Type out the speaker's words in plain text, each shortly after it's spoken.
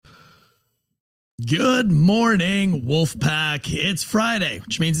Good morning, Wolfpack. It's Friday,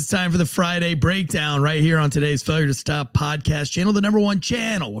 which means it's time for the Friday Breakdown right here on today's Failure to Stop podcast channel, the #1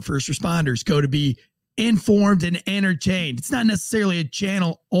 channel where first responders go to be informed and entertained. It's not necessarily a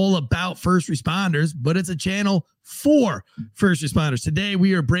channel all about first responders, but it's a channel for first responders. Today,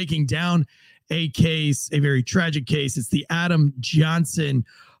 we are breaking down a case, a very tragic case. It's the Adam Johnson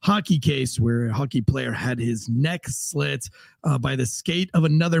hockey case where a hockey player had his neck slit by the skate of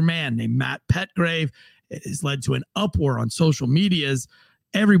another man named Matt Petgrave. It has led to an uproar on social medias.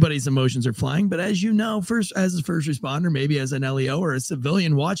 Everybody's emotions are flying, but as you know, as a first responder, maybe as an LEO or a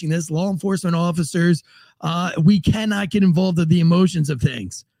civilian watching this, law enforcement officers, we cannot get involved in the emotions of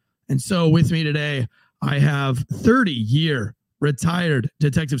things. And so with me today, I have 30-year retired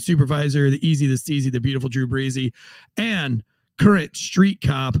detective supervisor, the easy, the steezy, the beautiful Drew Breezy, and current street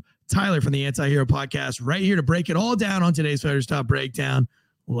cop Tyler from the Anti-Hero Podcast, right here to break it all down on today's Failure to Stop Breakdown.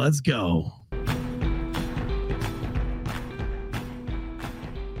 Let's go.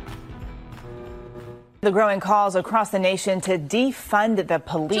 The growing calls across the nation to defund the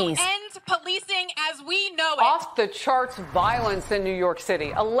police. To end policing as we know it. Off the charts violence in New York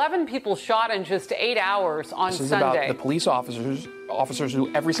City. 11 people shot in just 8 hours on Sunday. This is about the police officers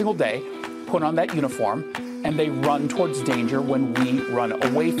who every single day put on that uniform and they run towards danger when we run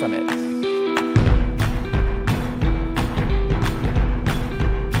away from it.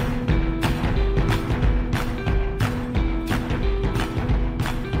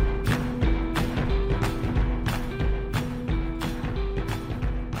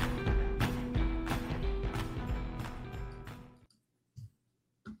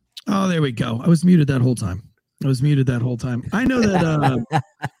 Oh, there we go. I was muted that whole time. I know that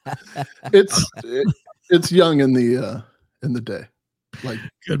it's young in the day. Like,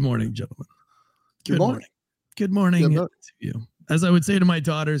 good morning, gentlemen. Good morning. Good morning to you. As I would say to my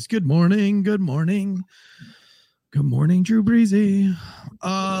daughters, good morning, Drew Breezy.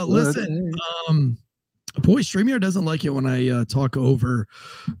 Listen, boy, StreamYard doesn't like it when I talk over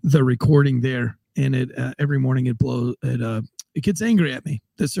the recording there, and it every morning it gets angry at me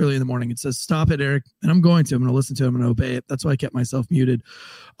this early in the morning. It says, stop it, Eric. And I'm going to listen to him and obey it. That's why I kept myself muted.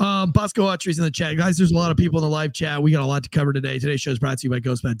 Bosco Autry's in the chat. Guys, there's a lot of people in the live chat. We got a lot to cover today. Today's show is brought to you by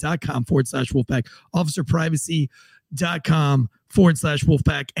ghostbed.com/Wolfpack,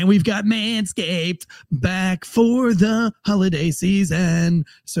 officerprivacy.com/Wolfpack. And we've got Manscaped back for the holiday season.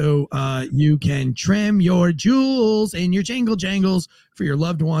 So you can trim your jewels and your jangle jangles for your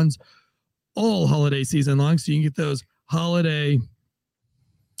loved ones all holiday season long. So you can get those holiday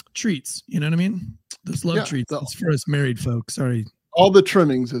treats, you know what I mean? Those love treats. It's for us married folks. Sorry. All the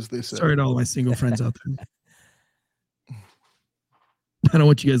trimmings, as they say. Sorry to all my single friends out there. I don't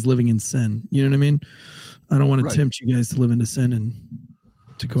want you guys living in sin. You know what I mean? I don't want to tempt you guys to live into sin and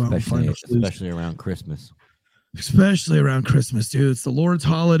to go out and find out. Especially around Christmas. Especially around Christmas, dude. It's the Lord's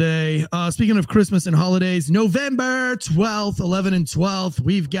holiday. Speaking of Christmas and holidays, November 12th, 11th, and 12th,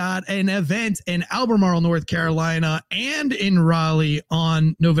 we've got an event in Albemarle, North Carolina, and in Raleigh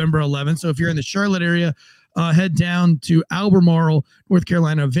on November 11th. So if you're in the Charlotte area, head down to Albemarle, North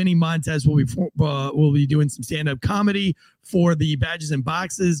Carolina. Vinny Montez will be doing some stand-up comedy for the Badges and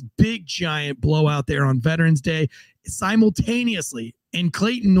Boxes. Big, giant blowout there on Veterans Day. Simultaneously, in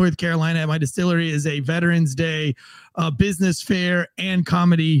Clayton, North Carolina, at my distillery is a Veterans Day business fair and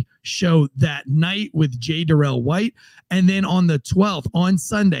comedy show that night with J. Darrell White. And then on the 12th, on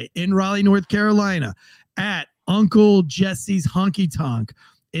Sunday, in Raleigh, North Carolina, at Uncle Jesse's Honky Tonk,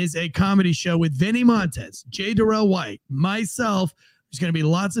 is a comedy show with Vinny Montez, J. Darrell White, myself. There's going to be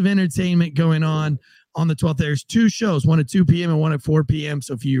lots of entertainment going on the 12th. There's 2 shows, one at 2 p.m. and one at 4 p.m.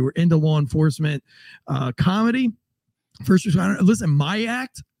 So if you were into law enforcement comedy, first responder, listen, my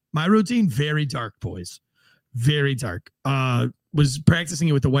routine, very dark, boys. Very dark. Was practicing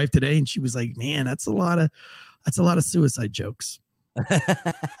it with the wife today, and she was like, man, that's a lot of suicide jokes.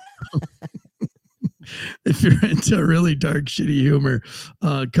 If you're into really dark, shitty humor,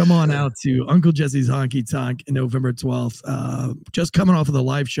 come on out to Uncle Jesse's Honky Tonk in November 12th. Just coming off of the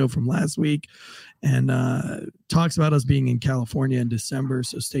live show from last week, and talks about us being in California in December,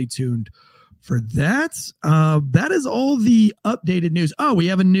 so stay tuned for that. That is all the updated news. Oh, we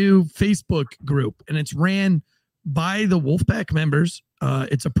have a new Facebook group, and it's ran by the Wolfpack members.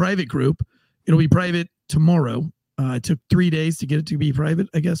 It's a private group. It'll be private tomorrow. It took 3 days to get it to be private.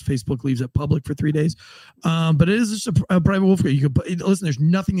 I guess Facebook leaves it public for 3 days. But it is just a private wolf group. You can listen, there's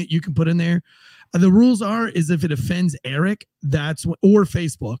nothing that you can put in there. The rules is if it offends Eric, or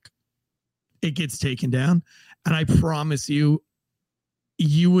Facebook, it gets taken down. And I promise you,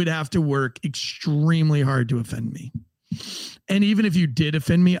 you would have to work extremely hard to offend me. And even if you did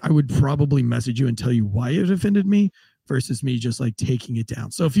offend me, I would probably message you and tell you why it offended me versus me just like taking it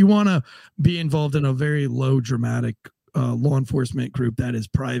down. So if you want to be involved in a very low dramatic law enforcement group that is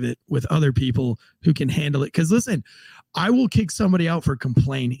private with other people who can handle it. Because listen, I will kick somebody out for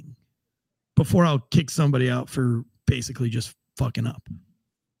complaining before I'll kick somebody out for basically just fucking up.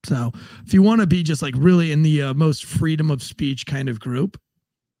 So if you want to be just like really in the most freedom of speech kind of group,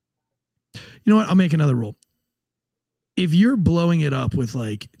 you know what? I'll make another rule. If you're blowing it up with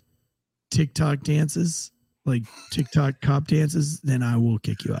like TikTok dances, like TikTok cop dances, then I will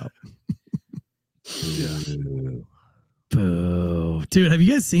kick you out. Yeah. Boo. Dude, have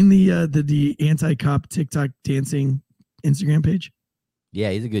you guys seen the anti-cop TikTok dancing Instagram page?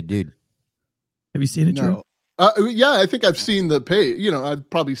 Yeah, he's a good dude. Have you seen it, Drew? No. Yeah, I think I've seen the page. You know, I've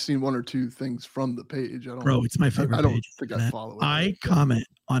probably seen one or two things from the page. Bro, it's my favorite I don't page. think I follow it. I comment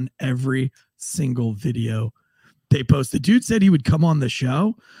on every single video they post. The dude said he would come on the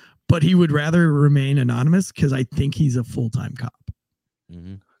show, but he would rather remain anonymous because I think he's a full-time cop.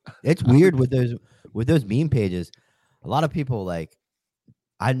 Mm-hmm. It's weird with those meme pages. A lot of people like,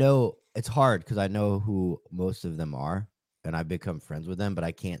 I know it's hard because I know who most of them are and I've become friends with them, but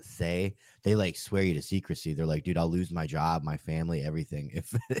I can't say. They like swear you to secrecy. They're like, dude, I'll lose my job, my family, everything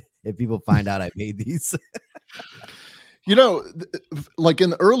if people find out I made these. You know, like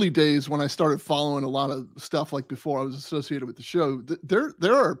in the early days when I started following a lot of stuff, like before I was associated with the show,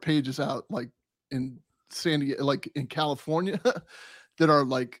 there are pages out like in San Diego, like in California, that are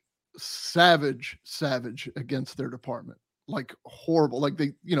like savage against their department, like horrible. Like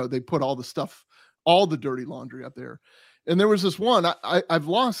they put all the stuff, all the dirty laundry up there. And there was this one, I've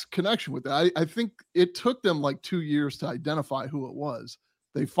lost connection with that. I think it took them like 2 years to identify who it was.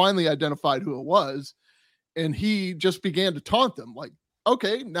 They finally identified who it was. And he just began to taunt them like,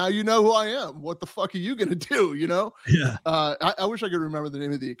 okay, now you know who I am. What the fuck are you going to do? You know? Yeah. I wish I could remember the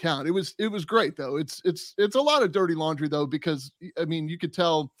name of the account. It was great though. It's a lot of dirty laundry though, because I mean, you could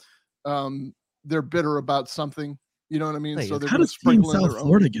tell they're bitter about something, you know what I mean? Hey, so they're How going to does Team sprinkle in South their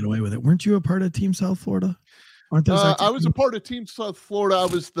Florida own. get away with it? Weren't you a part of Team South Florida? Aren't those I was a part of Team South Florida. I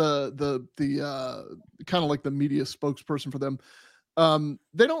was the kind of like the media spokesperson for them.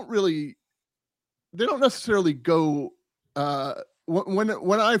 They don't necessarily go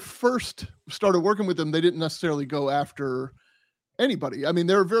when I first started working with them, they didn't necessarily go after anybody. I mean,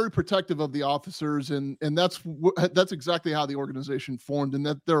 they're very protective of the officers, and that's exactly how the organization formed, and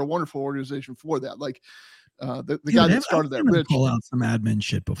that they're a wonderful organization for that. Like the guy that started that, Rich, call out some admin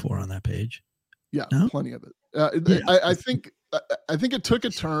shit before on that page. Yeah, no? Plenty of it. I think it took a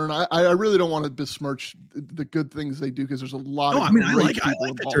turn. I really don't want to besmirch the good things they do because there's a lot. No, of I mean, I like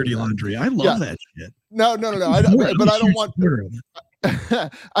people the dirty laundry. I love that shit. No. I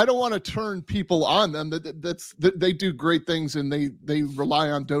don't want to turn people on them. They do great things and they rely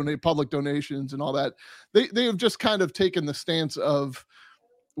on public donations and all that. They have just kind of taken the stance of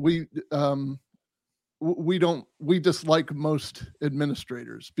we dislike most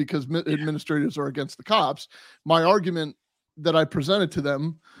administrators because administrators are against the cops. My argument that I presented to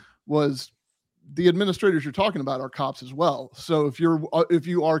them was the administrators you're talking about are cops as well. So if you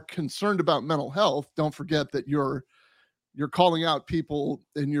are concerned about mental health, don't forget that you're calling out people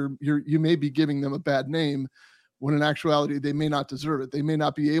and you may be giving them a bad name when in actuality they may not deserve it. They may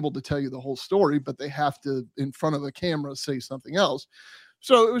not be able to tell you the whole story, but they have to, in front of a camera, say something else.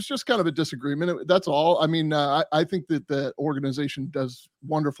 So it was just kind of a disagreement. That's all. I mean, I think that the organization does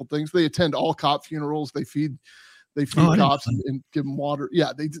wonderful things. They attend all cop funerals. They feed cops and give them water.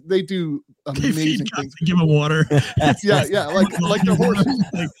 Yeah, they do amazing things. Give them water. yeah, like the horses.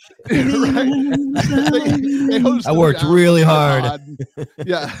 Right. They host I worked really hard.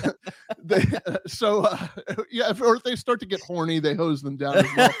 Yeah. Or if they start to get horny, they hose them down as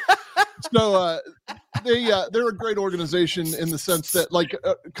well. So they're a great organization in the sense that like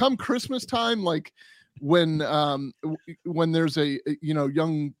come Christmas time, like when there's a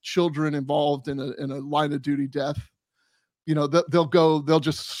young children involved in a line of duty death, they'll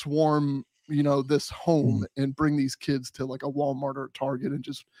just swarm this home and bring these kids to like a Walmart or a Target and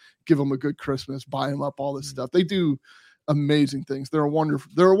just give them a good Christmas, buy them up, all this stuff. They do amazing things. They're a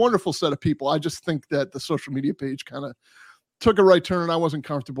wonderful set of people. I just think that the social media page kind of took a right turn and I wasn't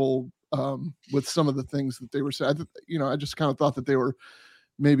comfortable with some of the things that they were saying. I just kind of thought that they were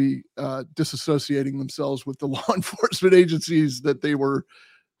maybe disassociating themselves with the law enforcement agencies that they were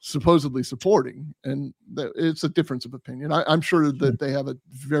supposedly supporting. And it's a difference of opinion. I'm sure that they have a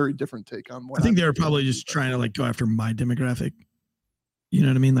very different take on what I think they were probably just trying to like go after my demographic. You know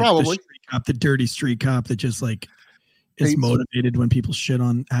what I mean? Like probably the dirty street cop that just like is motivated when people shit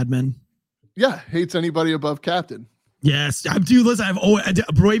on admin. Yeah. Hates anybody above captain. Yes, I do. Listen, I've always,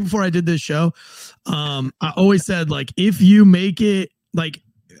 right before I did this show, I always said, like, if you make it, like,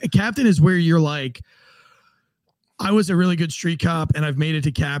 a captain is where you're like, I was a really good street cop and I've made it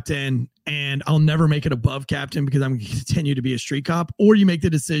to captain and I'll never make it above captain because I'm going to continue to be a street cop. Or you make the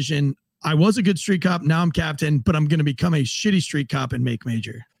decision, I was a good street cop, now I'm captain, but I'm going to become a shitty street cop and make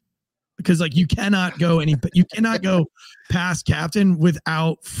major. Because like you cannot go past captain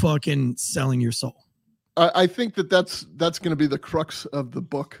without fucking selling your soul. I think that's going to be the crux of the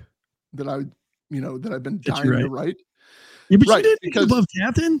book that I've been dying to write. Yeah, but you didn't make above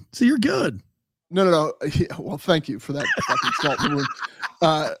captain, so you're good. No. Yeah, well, thank you for that fucking salt in the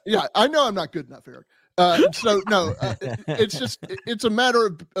wound. Yeah, I know I'm not good enough, Eric. It's a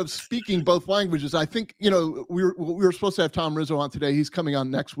matter of speaking both languages. I think, we were supposed to have Tom Rizzo on today. He's coming on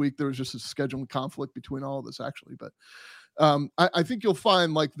next week. There was just a scheduling conflict between all of us, actually. But I think you'll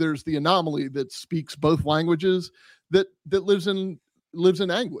find like there's the anomaly that speaks both languages that lives in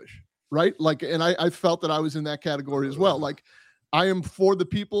anguish, right? Like, and I felt that I was in that category as well. Like, I am for the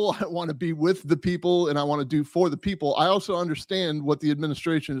people. I want to be with the people and I want to do for the people. I also understand what the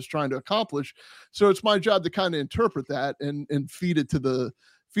administration is trying to accomplish. So it's my job to kind of interpret that and feed it to the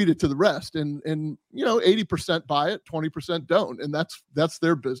rest. And 80% buy it, 20% don't. And that's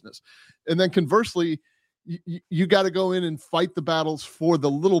their business. And then conversely, you got to go in and fight the battles for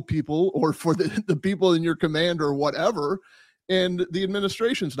the little people or for the people in your command or whatever. And the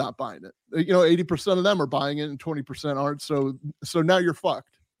administration's not buying it. 80% of them are buying it and 20% aren't. So now you're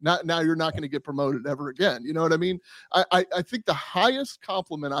fucked. Now you're not going to get promoted ever again. You know what I mean? I think the highest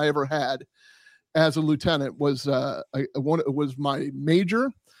compliment I ever had as a lieutenant was was my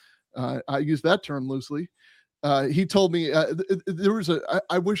major. I use that term loosely. He told me there was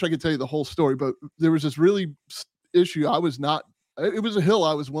I wish I could tell you the whole story, but there was this really issue. It was a hill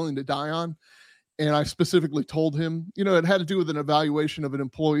I was willing to die on. And I specifically told him, it had to do with an evaluation of an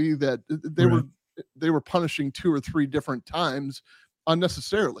employee that they were punishing 2 or 3 different times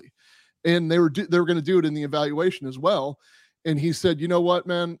unnecessarily. And they were going to do it in the evaluation as well. And he said, you know what,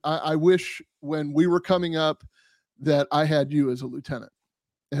 man, I wish when we were coming up that I had you as a lieutenant.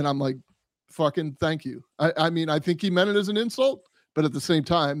 And I'm like, fucking thank you. I mean, I think he meant it as an insult, but at the same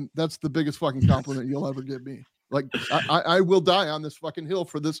time, that's the biggest fucking compliment you'll ever give me. Like I will die on this fucking hill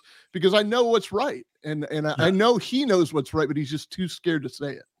for this because I know what's right. And I know he knows what's right, but he's just too scared to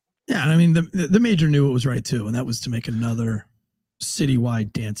say it. Yeah. I mean, the major knew it was right too. And that was to make another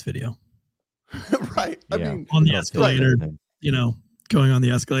citywide dance video. Right. Yeah. I mean, on the escalator, going on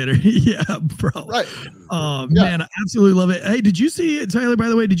the escalator. Yeah, bro. Right. Man, I absolutely love it. Hey, did you see, Tyler, by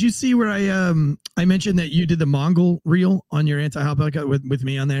the way, did you see where I mentioned that you did the Mongol reel on your anti-hop with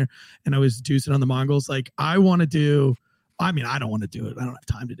me on there and I was deucing on the Mongols? Like I don't want to do it. I don't have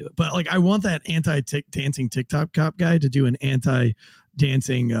time to do it, but like, I want that anti-dancing TikTok cop guy to do an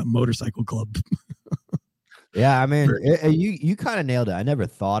anti-dancing motorcycle club. Yeah. I mean, you kind of nailed it. I never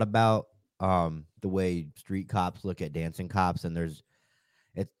thought about the way street cops look at dancing cops, and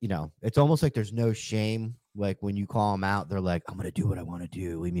it's almost like there's no shame. Like when you call them out, they're like, I'm gonna do what I want to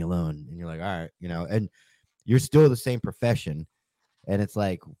do, leave me alone. And you're like, all right, and you're still the same profession. And it's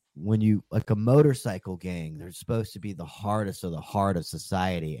like when you like a motorcycle gang, they're supposed to be the hardest of the heart of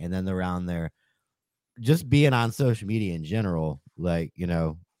society, and then they're around there just being on social media in general, like and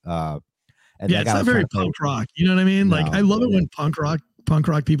yeah, it's not very punk rock, you know what I mean? No, like I love it when punk rock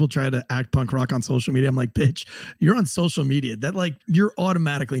people try to act punk rock on social media. I'm like, bitch, you're on social media. That like you're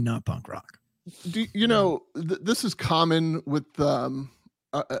automatically not punk rock. This is common with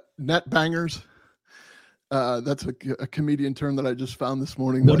net bangers. That's a comedian term that I just found this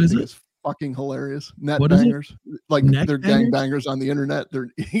morning. What is it? It's fucking hilarious. Net bangers, like they're gang bangers on the internet. They're,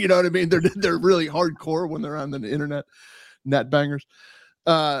 you know what I mean? They're really hardcore when they're on the internet. Net bangers.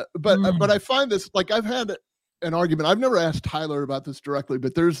 But I find this, like I've had an argument. I've never asked Tyler about this directly,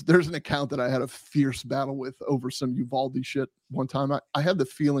 but there's an account that I had a fierce battle with over some Uvalde shit one time. I had the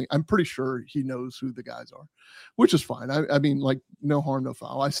feeling, I'm pretty sure he knows who the guys are, which is fine. I mean, like no harm, no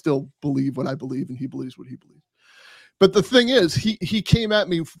foul. I still believe what I believe and he believes what he believes. But the thing is, he came at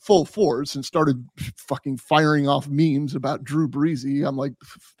me full force and started fucking firing off memes about Drew Breezy. I'm like,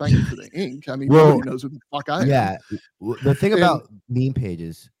 thank you for the ink. I mean, nobody knows who the fuck I am. Yeah. The thing about meme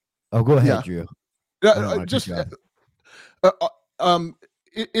pages. Oh, go ahead, Drew.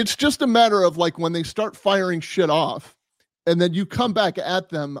 It's just a matter of like when they start firing shit off and then you come back at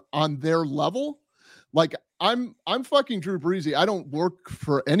them on their level. Like I'm fucking Drew Breezy. I don't work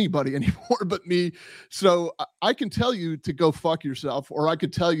for anybody anymore but me. So I can tell you to go fuck yourself, or I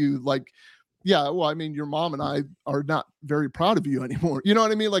could tell you like yeah, well, I mean, your mom and I are not very proud of you anymore. You know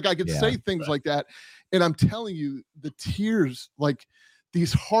what I mean? Like I could say things like that. And I'm telling you, the tears, like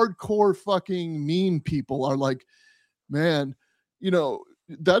these hardcore fucking meme people are like, man, you know,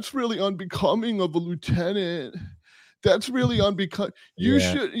 that's really unbecoming of a lieutenant. That's really unbecoming.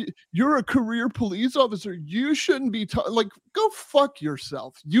 You're a career police officer. You shouldn't be like, go fuck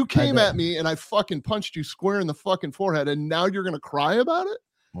yourself. You came at me and I fucking punched you square in the fucking forehead. And now you're going to cry about it?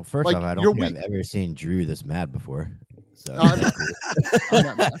 Well, first Like, off, I don't you're think weak. I've ever seen Drew this mad before. So I'm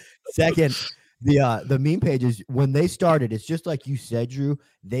not mad. second, the meme pages, when they started, it's just like you said, Drew,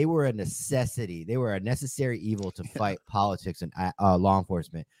 they were a necessity. They were a necessary evil to fight politics and law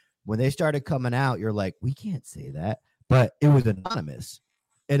enforcement. When they started coming out, you're like, we can't say that. But it was anonymous.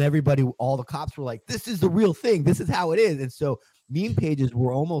 And everybody, all the cops were like, this is the real thing. This is how it is. And so meme pages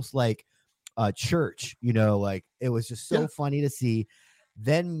were almost like a church, you know, like it was just so funny to see.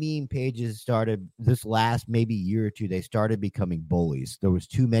 Then meme pages started this last maybe year or two. They started becoming bullies. There was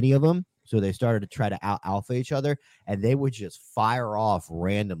too many of them. So they started to try to out alpha each other, and they would just fire off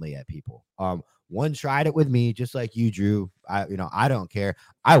randomly at people. One tried it with me, just like you, Drew. I don't care.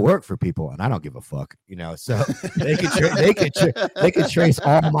 I work for people, and I don't give a fuck. You know, so they could trace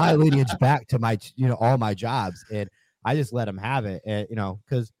all my lineage back to my, all my jobs, and I just let them have it. And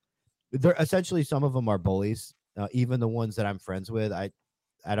because they're essentially, some of them are bullies. Even the ones that I'm friends with, I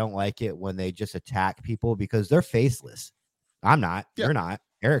don't like it when they just attack people because they're faceless. I'm not. Yeah. You're not.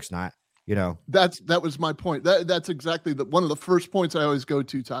 Eric's not. That was my point. That's exactly one of the first points I always go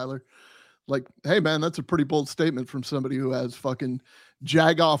to, Tyler. Like, hey man, that's a pretty bold statement from somebody who has fucking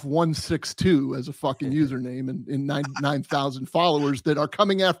Jagoff162 as a fucking username and 99,000 followers that are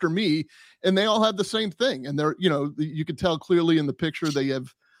coming after me, and they all have the same thing. And they're, you can tell clearly in the picture they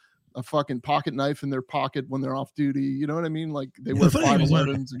have a fucking pocket knife in their pocket when they're off duty. You know what I mean? Like they wear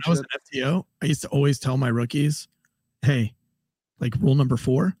 511s and shit. I was an FTO. I used to always tell my rookies, hey, like rule number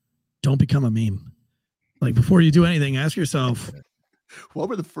 4, don't become a meme. Like before you do anything, ask yourself, what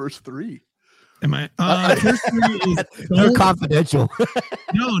were the first 3? Am I? First 3 is they're confidential.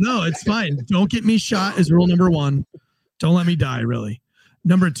 No, it's fine. Don't get me shot is rule number 1. Don't let me die. Really.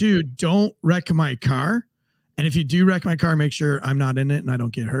 Number 2, don't wreck my car. And if you do wreck my car, make sure I'm not in it and I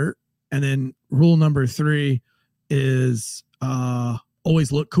don't get hurt. And then rule number 3 is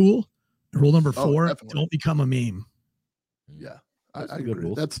always look cool. Rule number 4, don't become a meme. Yeah, I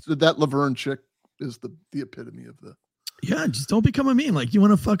agree. That Laverne chick is the epitome of the. Yeah, just don't become a meme. Like you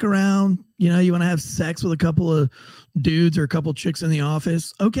want to fuck around, you want to have sex with a couple of dudes or a couple of chicks in the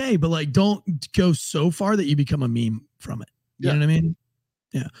office. Okay, but like don't go so far that you become a meme from it. You know what I mean?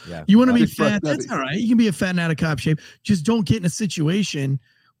 Yeah. You want to be fat? That's all right. You can be a fat and out of cop shape. Just don't get in a situation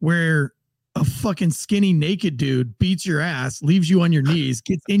where a fucking skinny naked dude beats your ass, leaves you on your knees,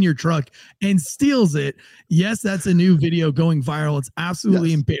 gets in your truck and steals it. Yes, that's a new video going viral. It's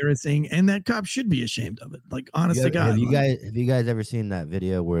absolutely embarrassing, and that cop should be ashamed of it. Like, honest to God. Have you guys ever seen that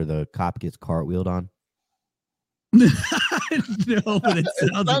video where the cop gets cartwheeled on? No, but it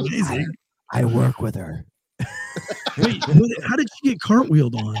sounds amazing. I work with her. Wait, how did she get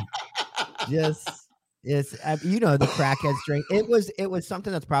cartwheeled on? Yes, the crackhead string. It was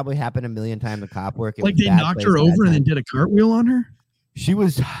something that's probably happened a million times in cop work. Like they knocked her over and then did a cartwheel on her? She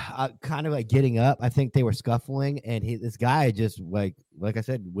was kind of like getting up. I think they were scuffling, and this guy just like I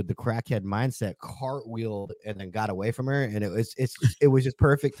said, with the crackhead mindset, cartwheeled and then got away from her. And it was just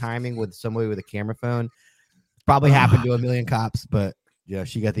perfect timing with somebody with a camera phone. Probably happened to a million cops, but yeah,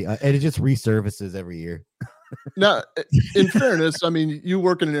 she got and it just resurfaces every year. Now, in fairness, I mean, you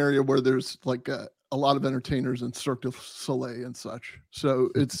work in an area where there's like a lot of entertainers in Cirque du Soleil and such. So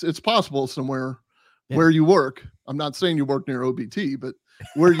it's possible somewhere where you work. I'm not saying you work near OBT, but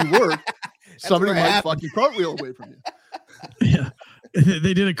where you work, somebody might fucking cartwheel away from you. Yeah.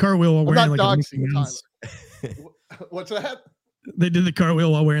 They did a cartwheel while wearing like a Mickey Mouse. What's that? They did the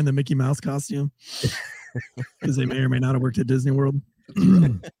cartwheel while wearing the Mickey Mouse costume. Because they may or may not have worked at Disney World.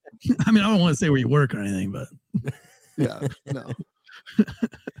 Right. I mean, I don't want to say where you work or anything, but yeah, no.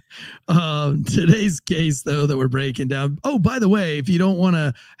 Today's case, though, that we're breaking down. Oh, by the way, if you don't want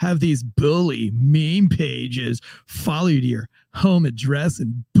to have these bully meme pages follow you to your home address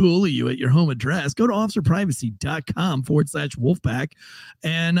and bully you at your home address, go to officerprivacy.com/Wolfpack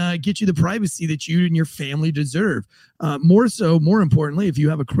and get you the privacy that you and your family deserve. More importantly, if you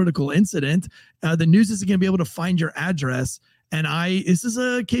have a critical incident, the news isn't going to be able to find your address. And this is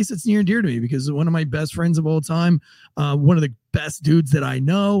a case that's near and dear to me because one of my best friends of all time, one of the best dudes that I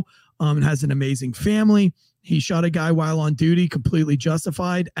know, and has an amazing family. He shot a guy while on duty, completely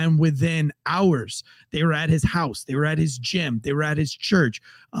justified. And within hours, they were at his house. They were at his gym. They were at his church.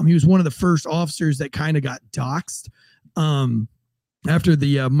 He was one of the first officers that kind of got doxxed after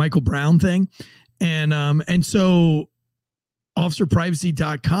the Michael Brown thing. And so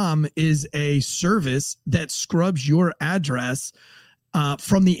officerprivacy.com is a service that scrubs your address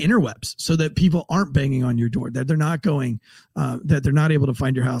from the interwebs so that people aren't banging on your door, that they're not going, that they're not able to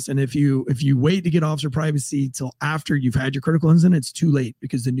find your house. And if you wait to get officer privacy till after you've had your critical incident, it's too late,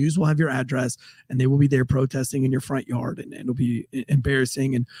 because the news will have your address and they will be there protesting in your front yard, and it'll be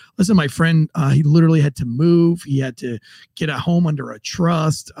embarrassing. And listen, my friend, he literally had to move. He had to get a home under a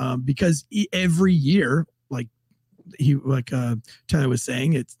trust because every year, Tyler was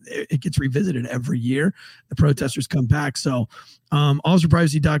saying, it gets revisited every year. The protesters come back. So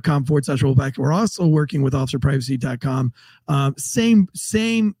officerprivacy.com/Wolfpack. We're also working with officerprivacy.com.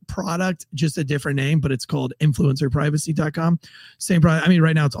 Same product, just a different name, but it's called influencerprivacy.com. Same product. I mean,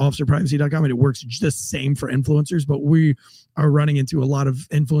 right now it's officerprivacy.com, and it works just the same for influencers, but we are running into a lot of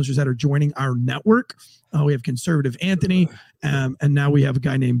influencers that are joining our network. We have Conservative Anthony, and now we have a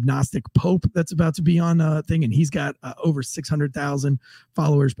guy named Gnostic Pope that's about to be on a thing, and he's got over 600,000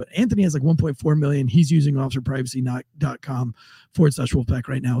 followers. But Anthony has like 1.4 million. He's using officerprivacy.com/Wolfpack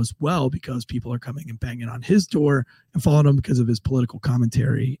right now as well, because people are coming and banging on his door and following him because of his political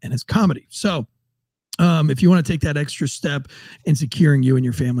commentary and his comedy. So if you want to take that extra step in securing you and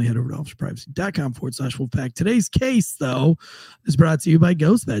your family, head over to officerprivacy.com/Wolfpack. Today's case, though, is brought to you by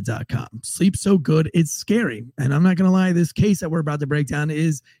ghostbed.com. Sleep so good, it's scary. And I'm not going to lie, this case that we're about to break down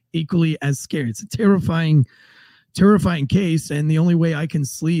is equally as scary. It's a terrifying case. And the only way I can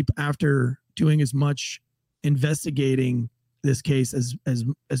sleep after doing as much investigating this case as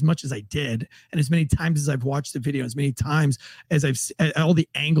much as I did, and as many times as I've watched the video, as many times as all the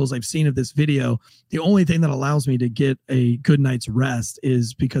angles I've seen of this video, the only thing that allows me to get a good night's rest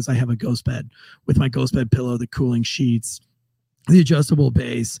is because I have a ghost bed with my ghost bed pillow, the cooling sheets, the adjustable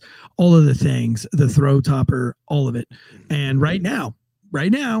base, all of the things, the throw topper, all of it. And right now,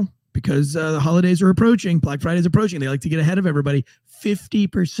 because the holidays are approaching, Black Friday is approaching, they like to get ahead of everybody.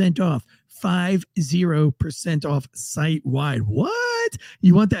 50% off. 50% off site-wide. What?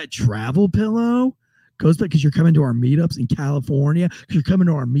 You want that travel pillow? Goes back because you're coming to our meetups in California, because you're coming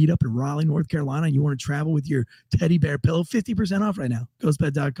to our meetup in Raleigh, North Carolina, and you want to travel with your teddy bear pillow. 50% off right now.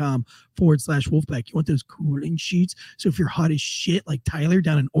 Ghostbed.com/Wolfpack. You want those cooling sheets? So if you're hot as shit like Tyler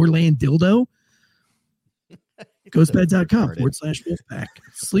down in Orlando, Ghostbed.com/Wolfpack.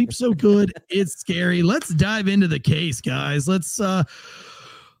 Sleep so good, it's scary. Let's dive into the case, guys.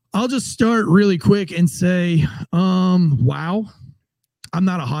 I'll just start really quick and say, wow. I'm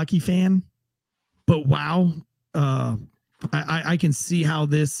not a hockey fan, but wow. I can see how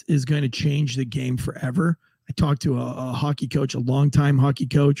this is going to change the game forever. I talked to a hockey coach, a longtime hockey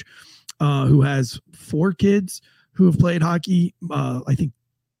coach, who has 4 kids who have played hockey. I think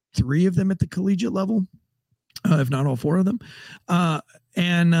 3 of them at the collegiate level, if not all 4 of them.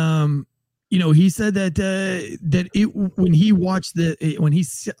 He said that when he watched when he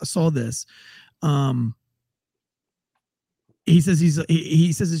saw this, he says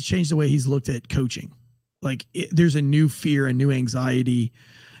it's changed the way he's looked at coaching. Like there's a new fear, a new anxiety.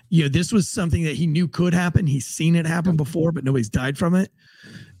 This was something that he knew could happen. He's seen it happen before, but nobody's died from it.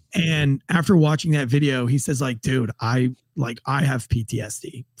 And after watching that video, he says, dude, I have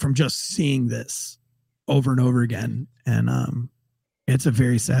PTSD from just seeing this over and over again. And it's a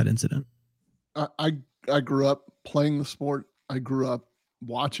very sad incident. I grew up playing the sport. I grew up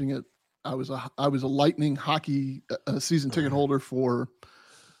watching it. I was a Lightning hockey season ticket holder for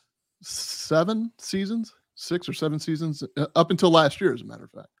 6 or 7 seasons, up until last year, as a matter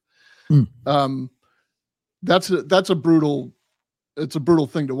of fact. That's a brutal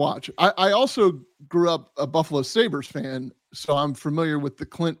thing to watch. I also grew up a Buffalo Sabres fan, so I'm familiar with the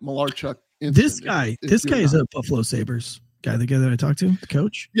Clint Malarchuk incident. This guy is a Buffalo Sabres guy, the guy that I talked to, the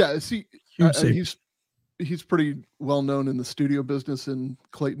coach. Yeah, he's pretty well known in the studio business in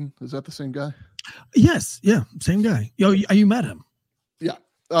Clayton. Is that the same guy? Yes, yeah, same guy. You met him? Yeah.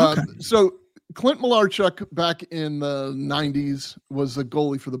 Okay. So Clint Malarchuk back in the 90s was a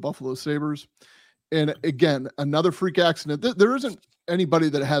goalie for the Buffalo Sabres. And again, another freak accident. There isn't anybody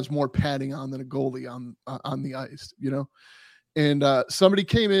that has more padding on than a goalie on the ice, And somebody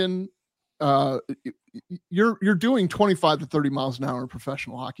came in. You're doing 25 to 30 miles an hour in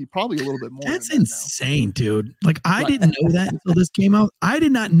professional hockey, probably a little bit more. That's insane, dude. I didn't know that until this came out. I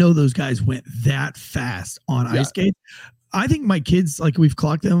did not know those guys went that fast on ice skates. I think my kids, we've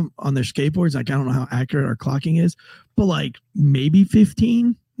clocked them on their skateboards. I don't know how accurate our clocking is, but maybe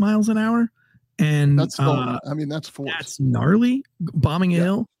 15 miles an hour. And that's still, I mean, that's force. That's gnarly. Bombing a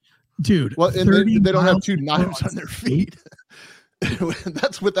hill, dude. Well, and they don't have 2 knives on on their feet.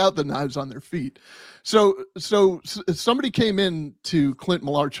 That's without the knives on their feet. So somebody came in to Clint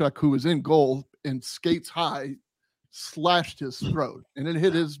Malarchuk, who was in goal, and skates high, slashed his throat, and it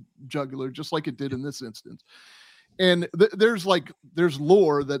hit his jugular just like it did in this instance. And there's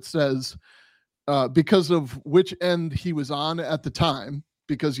lore that says because of which end he was on at the time,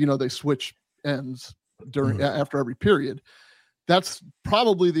 because they switch ends after every period. That's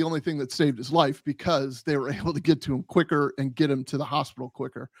probably the only thing that saved his life, because they were able to get to him quicker and get him to the hospital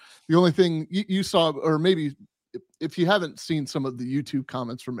quicker. The only thing you saw, or maybe if you haven't seen some of the YouTube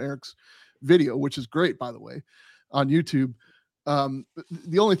comments from Eric's video, which is great, by the way, on YouTube,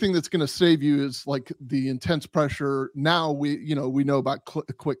 the only thing that's going to save you is like the intense pressure. Now we know about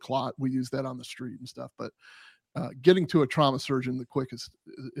quick clot. We use that on the street and stuff, but getting to a trauma surgeon the quickest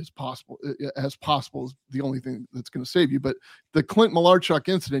as possible is the only thing that's going to save you. But the Clint Malarchuk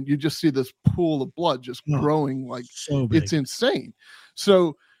incident, you just see this pool of blood just growing like so big. It's insane.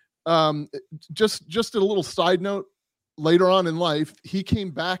 So just a little side note, later on in life, he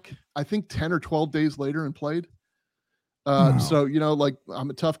came back, I think 10 or 12 days later, and played. So, like, I'm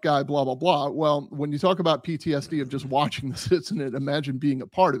a tough guy, blah, blah, blah. Well, when you talk about PTSD of just watching this incident, imagine being a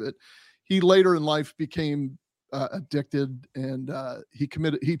part of it. He later in life became addicted, and he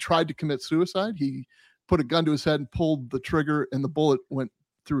tried to commit suicide. He put a gun to his head and pulled the trigger, and the bullet went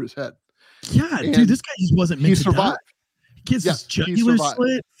through his head. Yeah, and dude, this guy just wasn't meant to survived. die. He gets his jugular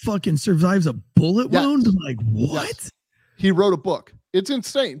slit, fucking survives a bullet wound. I'm like, what? Yes. He wrote a book. It's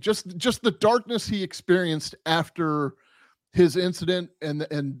insane. Just the darkness he experienced after his incident, and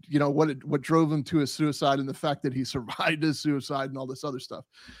what drove him to his suicide, and the fact that he survived his suicide and all this other stuff.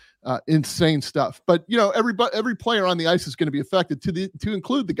 Insane stuff. But every player on the ice is going to be affected, to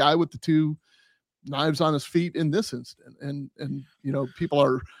include the guy with the 2 knives on his feet in this incident. And people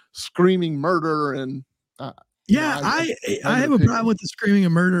are screaming murder, and I have a problem with the screaming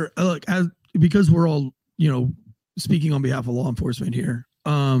of murder. Look, because we're all speaking on behalf of law enforcement here.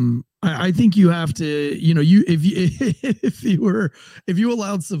 I think you have to, if you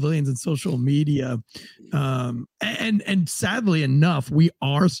allowed civilians in social media, and sadly enough, we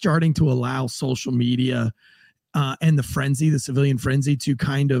are starting to allow social media and the civilian frenzy, to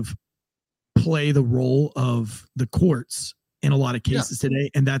kind of play the role of the courts in a lot of cases today,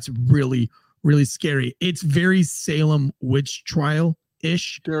 and that's really, really scary. It's very Salem witch trial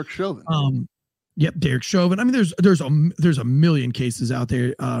ish. Derek Chauvin. Yep, Derek Chauvin. I mean, there's a million cases out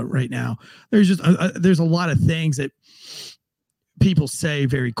there right now. There's just there's a lot of things that people say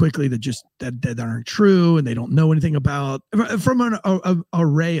very quickly that aren't true, and they don't know anything about, from an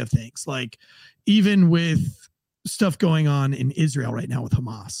array of things. Like even with stuff going on in Israel right now with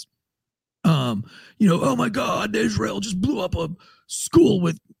Hamas. Oh my God, Israel just blew up a school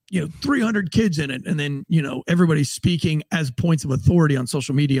with 300 kids in it, and then everybody's speaking as points of authority on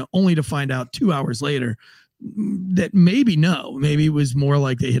social media, only to find out 2 hours later that maybe it was more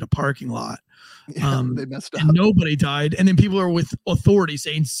like they hit a parking lot. They messed up. And nobody died, and then people are with authority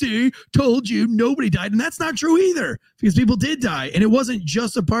saying, "See, told you, nobody died," and that's not true either, because people did die, and it wasn't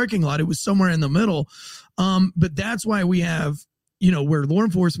just a parking lot; it was somewhere in the middle. But that's why we have, where law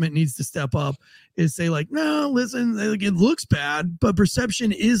enforcement needs to step up, is say like, no, listen, it looks bad, but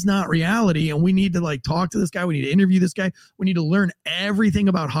perception is not reality. And we need to talk to this guy. We need to interview this guy. We need to learn everything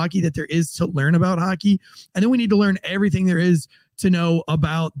about hockey that there is to learn about hockey. And then we need to learn everything there is to know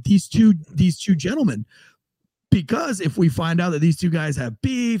about these two gentlemen. Because if we find out that these 2 guys have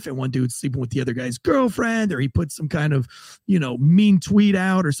beef, and one dude's sleeping with the other guy's girlfriend, or he put some kind of, mean tweet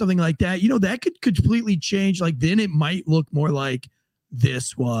out or something like that, that could completely change. Like, then it might look more like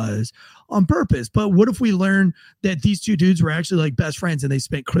this was on purpose. But what if we learn that these 2 dudes were actually best friends, and they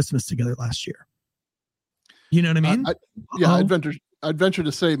spent Christmas together last year? You know what I mean? I'd venture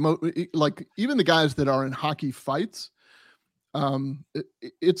to say, even the guys that are in hockey fights,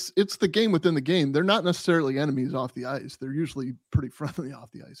 it's the game within the game. They're not necessarily enemies off the ice. They're usually pretty friendly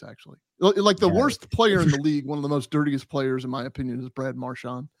off the ice, actually. Like the worst player in the league, one of the most dirtiest players, in my opinion, is Brad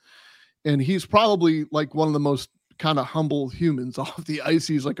Marchand. And he's probably one of the most kind of humble humans off the ice.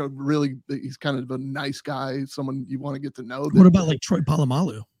 He's he's kind of a nice guy, someone you want to get to know. What about Troy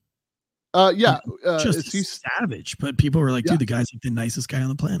Polamalu? He's savage, but people were like, dude, the guy's the nicest guy on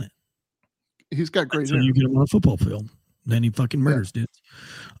the planet. He's got great hair. You get him on a football field, then he fucking murders dudes.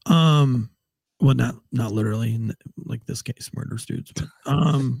 Well, not literally in this case, murders dudes, but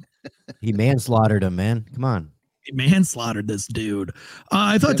he manslaughtered him, man. Come on. manslaughtered this dude.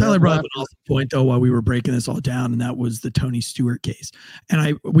 I thought Yeah, Tyler brought up no, an awesome point though while we were breaking this all down, and that was the Tony Stewart case.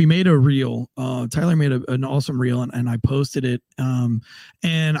 And we made a reel. Tyler made an awesome reel, and I posted it. And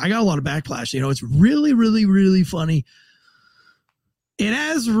I got a lot of backlash. It's really, really, really funny. It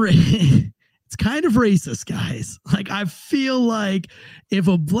has it's kind of racist, guys. Like, I feel like if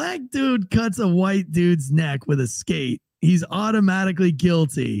a black dude cuts a white dude's neck with a skate, he's automatically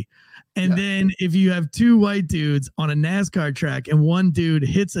guilty. And then if you have two white dudes on a NASCAR track and one dude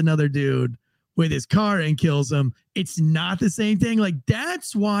hits another dude with his car and kills him, it's not the same thing. Like,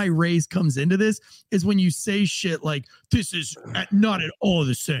 that's why race comes into this, is when you say shit like, this is not at all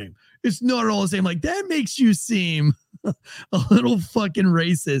the same. It's not at all the same. Like, that makes you seem a little fucking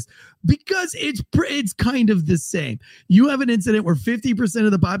racist, because it's kind of the same. You have an incident where 50%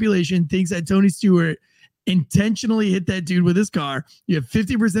 of the population thinks that Tony Stewart intentionally hit that dude with his car. You have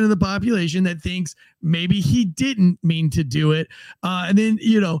 50% of the population that thinks maybe he didn't mean to do it. And then,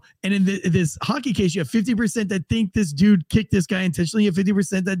 and in this hockey case, you have 50% that think this dude kicked this guy intentionally. You have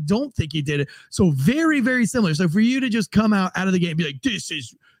 50% that don't think he did it. So very, very similar. So for you to just come out of the game and be like, this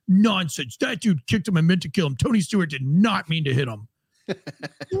is nonsense. That dude kicked him and meant to kill him. Tony Stewart did not mean to hit him. I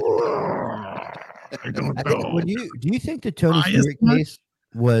don't know. Do you think the Tony Stewart case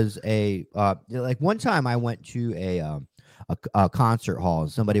was like one time I went to a concert hall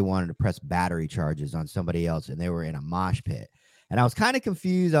and somebody wanted to press battery charges on somebody else and they were in a mosh pit, and I was kind of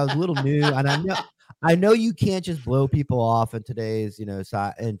confused. I was a little new, and I know you can't just blow people off in today's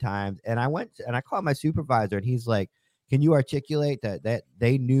in times. And I went and I called my supervisor, and he's like, can you articulate that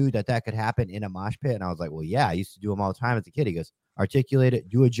they knew that could happen in a mosh pit? And I was like, well, yeah, I used to do them all the time as a kid. He goes, articulate it,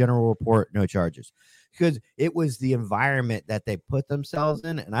 do a general report, no charges. Because it was the environment that they put themselves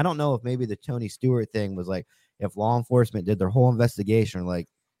in. And I don't know if maybe the Tony Stewart thing was like, if law enforcement did their whole investigation, like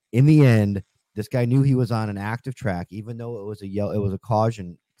in the end, this guy knew he was on an active track, even though it was a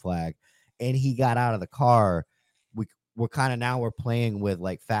caution flag, and he got out of the car. We're playing with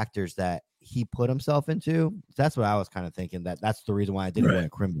like factors that he put himself into. That's what I was kind of thinking. That's the reason why I didn't win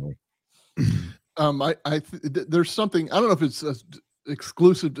criminally. There's something, I don't know if it's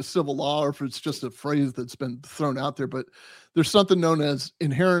exclusive to civil law or if it's just a phrase that's been thrown out there, but there's something known as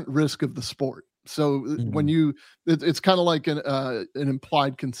inherent risk of the sport. So when it's kind of like an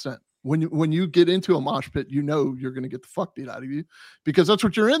implied consent. When you get into a mosh pit, you're going to get the fuck beat out of you, because that's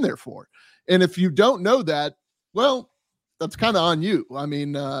what you're in there for. And if you don't know that, well, that's kind of on you. I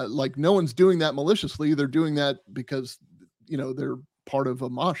mean, like, no one's doing that maliciously. They're doing that because, they're part of a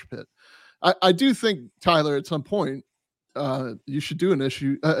mosh pit. I do think, Tyler, at some point, you should do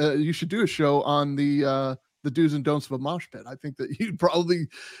you should do a show on the do's and don'ts of a mosh pit. I think that you'd probably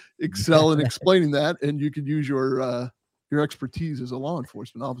excel in explaining that, and you could use your expertise as a law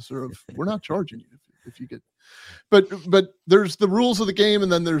enforcement officer. We're not charging you if you get, but there's the rules of the game,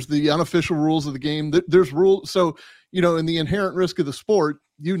 and then there's the unofficial rules of the game. There's rules. So, in the inherent risk of the sport,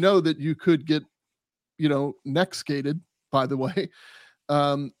 that you could get, neck skated, by the way.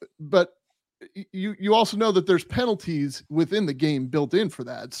 But you also know that there's penalties within the game built in for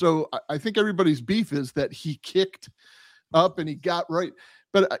that. So I think everybody's beef is that he kicked up and he got right.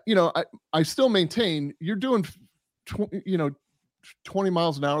 But, I still maintain you're doing, 20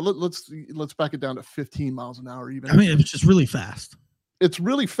 miles an hour. Let's back it down to 15 miles an hour. Even. I mean, it's just really fast. It's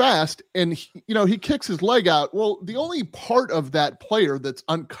really fast. And, he kicks his leg out. Well, the only part of that player that's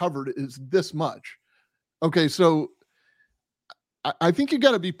uncovered is this much. Okay. So I think you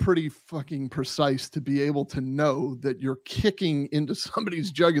got to be pretty fucking precise to be able to know that you're kicking into somebody's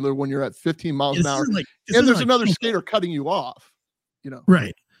jugular when you're at 15 miles an hour. And there's another skater cutting you off,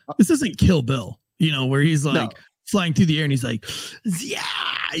 Right. This isn't Kill Bill, where he's like flying through the air and he's like, yeah.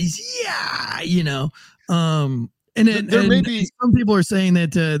 And then there may be some people are saying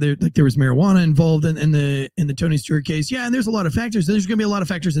that there was marijuana involved in the Tony Stewart case. Yeah, and there's a lot of factors. There's going to be a lot of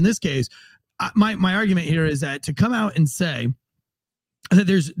factors in this case. My argument here is that to come out and say that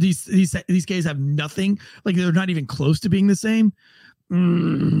there's these cases have nothing, like they're not even close to being the same.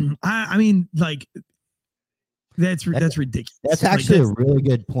 I mean, like that's ridiculous. That's actually a really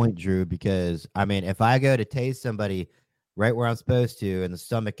good point, Drew, because I mean, if I go to tase somebody right where I'm supposed to in the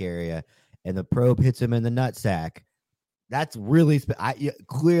stomach area and the probe hits him in the nutsack, that's really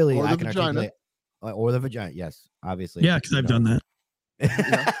clearly or I the can vagina. articulate, or the vagina. Yes, obviously. Yeah, because I've done that.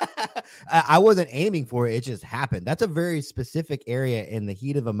 I wasn't aiming for it. It just happened. That's a very specific area in the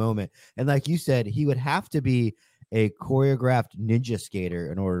heat of a moment. And like you said, he would have to be a choreographed ninja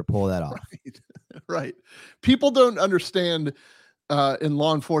skater in order to pull that off. Right. People don't understand in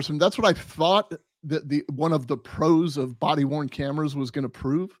law enforcement. That's what I thought that one of the pros of body worn cameras was going to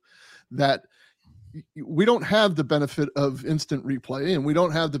prove, that we don't have the benefit of instant replay, and we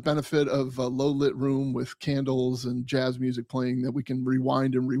don't have the benefit of a low lit room with candles and jazz music playing that we can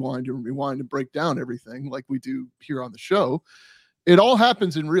rewind and break down everything like we do here on the show. It all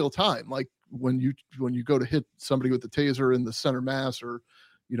happens in real time. Like when you go to hit somebody with the taser in the center mass, or,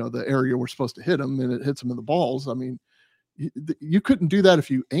 the area we're supposed to hit them, and it hits them in the balls. I mean, you couldn't do that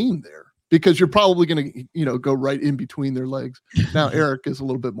if you aim there, because you're probably going to, go right in between their legs. Now, Eric is a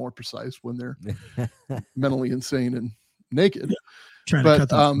little bit more precise when they're mentally insane and naked. Yeah. Trying to cut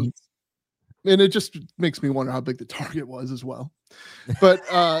them. And it just makes me wonder how big the target was as well. But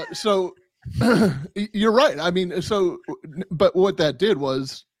so you're right. I mean, but what that did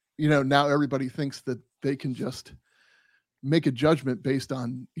was, now everybody thinks that they can just make a judgment based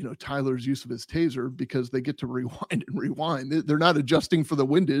on, Tyler's use of his taser, because they get to rewind. They're not adjusting for the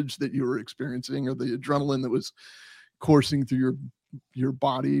windage that you were experiencing, or the adrenaline that was coursing through your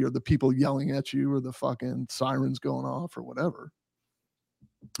body, or the people yelling at you, or the fucking sirens going off, or whatever.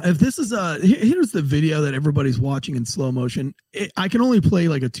 If this is here's the video that everybody's watching in slow motion. I can only play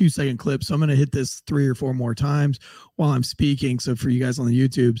like a 2-second clip, so I'm going to hit this 3 or 4 more times while I'm speaking. So for you guys on the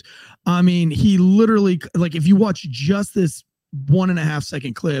YouTubes, I mean, he literally, like, if you watch just this 1.5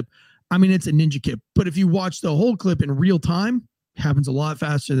 second clip, I mean, it's a ninja kick. But if you watch the whole clip in real time, it happens a lot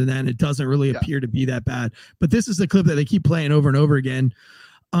faster than that. It doesn't really appear to be that bad. But this is the clip that they keep playing over and over again,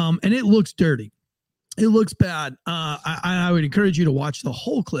 and it looks dirty. It looks bad. I would encourage you to watch the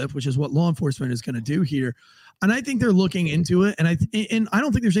whole clip, which is what law enforcement is going to do here. And I think they're looking into it. And I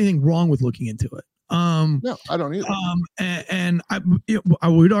don't think there's anything wrong with looking into it. No, I don't either. And I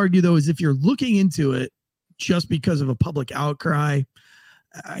would argue, though, is if you're looking into it just because of a public outcry,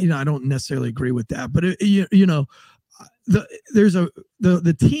 I don't necessarily agree with that. But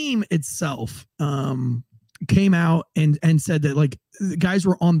the team itself came out and said that, like, the guys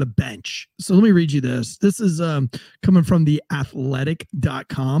were on the bench. So let me read you this. This is coming from the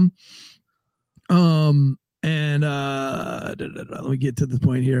athletic.com. Let me get to the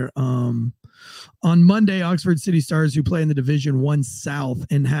point here. On Monday, Oxford City Stars, who play in the Division 1 South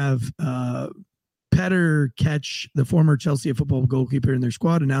and have Petter Ketch, the former Chelsea football goalkeeper, in their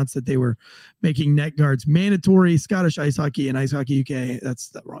squad, announced that they were making net guards mandatory. Scottish Ice Hockey and Ice Hockey UK. That's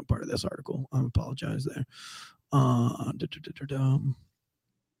the wrong part of this article. I apologize there.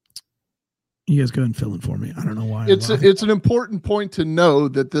 You guys go ahead and fill in for me. I don't know why. It's an important point to know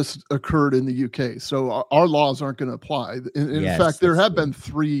that this occurred in the UK. So our laws aren't going to apply. In fact, there have been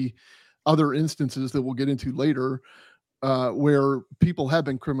 3 other instances that we'll get into later where people have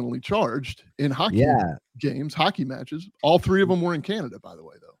been criminally charged in hockey games, hockey matches. All 3 of them were in Canada, by the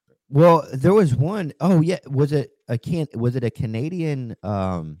way, though. Well, there was one. Oh yeah, was it a Canadian?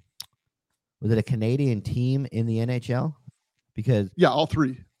 Was it a Canadian team in the NHL? Because all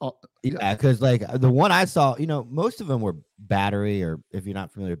 3. Because like the one I saw, most of them were battery, or if you're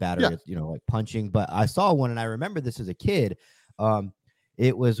not familiar with battery, it's, like punching. But I saw one, and I remember this as a kid.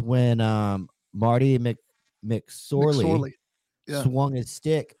 It was when Marty McSorley swung his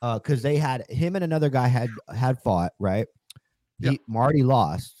stick because they had him and another guy had fought, right? Marty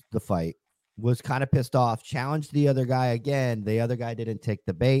lost the fight, was kind of pissed off, challenged the other guy again. The other guy didn't take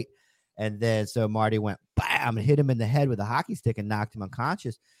the bait, and then so Marty went bam and hit him in the head with a hockey stick and knocked him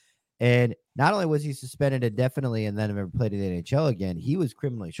unconscious. And not only was he suspended indefinitely and then never played in the NHL again, he was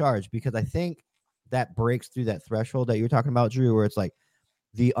criminally charged, because I think that breaks through that threshold that you were talking about, Drew, where it's like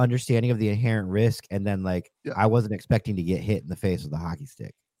the understanding of the inherent risk, and then like I wasn't expecting to get hit in the face with a hockey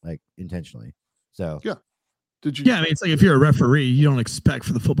stick, like intentionally. So did you? Yeah, I mean, it's like if you're a referee, you don't expect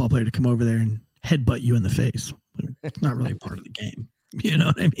for the football player to come over there and headbutt you in the face. It's not really part of the game. You know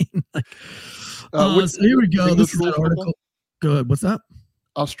what I mean? Like, so here we go. This is an article. Go ahead. What's that?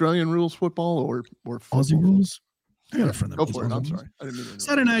 Australian rules football or Aussie rules? I got a friend that Go for it. I'm sorry. I didn't mean to interrupt.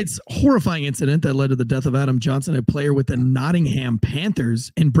 Saturday night's horrifying incident that led to the death of Adam Johnson, a player with the Nottingham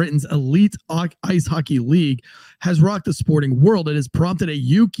Panthers in Britain's elite ice hockey league, has rocked the sporting world. It has prompted a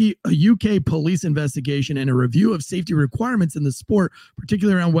UK police investigation and a review of safety requirements in the sport,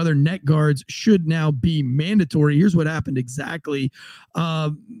 particularly around whether net guards should now be mandatory. Here's what happened exactly.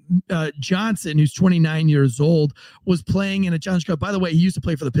 Johnson, who's 29 years old, was playing in a Challenge Cup. By the way, he used to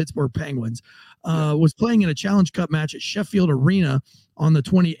play for the Pittsburgh Penguins. Was playing in a Challenge Cup match at Sheffield Arena on the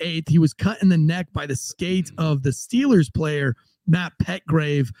 28th. He was cut in the neck by the skate of the Steelers player, Matt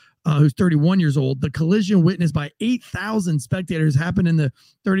Petgrave, who's 31 years old. The collision, witnessed by 8,000 spectators, happened in the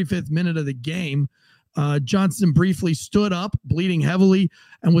 35th minute of the game. Johnson briefly stood up, bleeding heavily,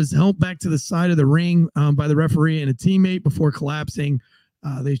 and was helped back to the side of the ring by the referee and a teammate before collapsing.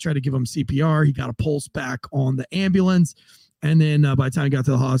 They tried to give him CPR. He got a pulse back on the ambulance. And then by the time he got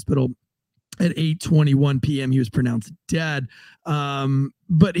to the hospital, At 8:21 p.m., he was pronounced dead.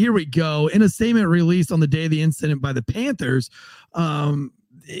 But here we go. In a statement released on the day of the incident by the Panthers,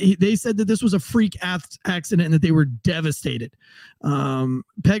 they said that this was a freak accident and that they were devastated.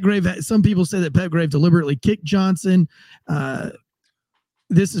 Petgrave, some people say that Petgrave deliberately kicked Johnson.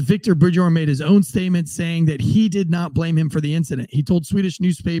 This is Victor Bridgeorn made his own statement saying that he did not blame him for the incident. He told Swedish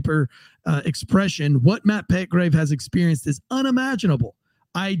newspaper Expression, "What Matt Petgrave has experienced is unimaginable.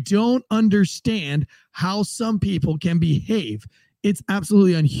 I don't understand how some people can behave. It's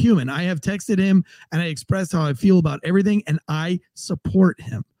absolutely unhuman. I have texted him and I expressed how I feel about everything, and I support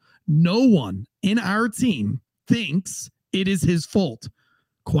him. No one in our team thinks it is his fault.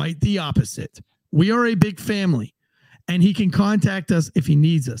 Quite the opposite. We are a big family, and he can contact us if he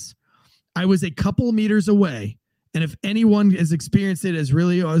needs us. I was a couple of meters away, and if anyone has experienced it as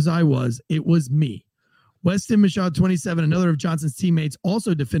really as I was, it was me." Weston Machad, 27, another of Johnson's teammates,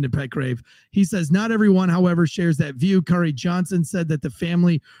 also defended Petgrave. He says, "Not everyone, however, shares that view. Curry Johnson said that the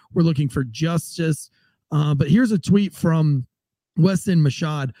family were looking for justice." But here's a tweet from Weston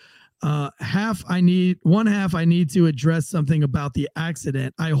Machad. One half I need to address something about the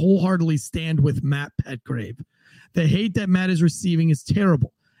accident. I wholeheartedly stand with Matt Petgrave. The hate that Matt is receiving is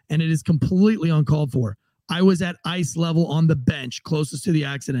terrible, and it is completely uncalled for. I was at ice level on the bench closest to the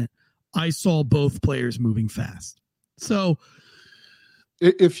accident. I saw both players moving fast." So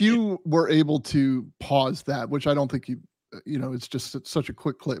if you were able to pause that, which I don't think it's just such a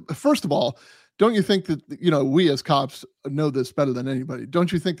quick clip. First of all, don't you think that, we as cops know this better than anybody?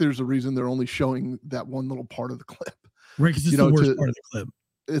 Don't you think there's a reason they're only showing that one little part of the clip? Right, because it's the worst part of the clip.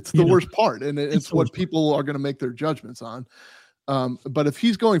 It's the worst part, and it's what people are going to make their judgments on. But if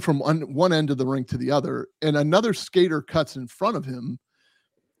he's going from one end of the rink to the other, and another skater cuts in front of him,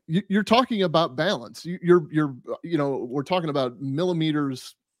 you're talking about balance. We're talking about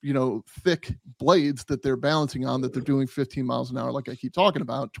millimeters, thick blades that they're balancing on, that they're doing 15 miles an hour, like I keep talking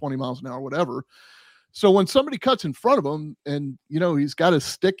about, 20 miles an hour, whatever. So when somebody cuts in front of him and, he's got his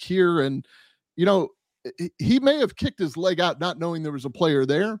stick here and, he may have kicked his leg out not knowing there was a player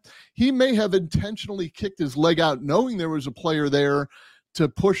there. He may have intentionally kicked his leg out knowing there was a player there to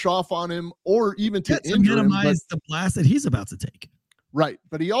push off on him or even to injure him. Minimize the blast that he's about to take. Right.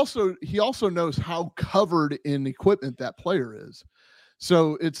 But he also knows how covered in equipment that player is.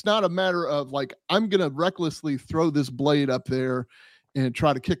 So it's not a matter of like, I'm going to recklessly throw this blade up there and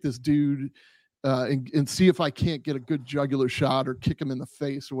try to kick this dude and see if I can't get a good jugular shot or kick him in the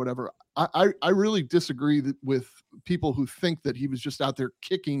face or whatever. I really disagree with people who think that he was just out there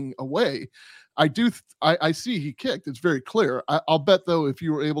kicking away. I see he kicked. It's very clear. I'll bet, though, if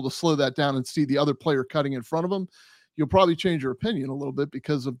you were able to slow that down and see the other player cutting in front of him, you'll probably change your opinion a little bit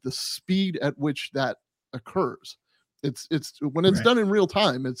because of the speed at which that occurs. It's when it's done in real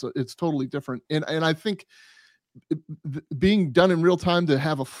time, it's totally different. And I think being done in real time to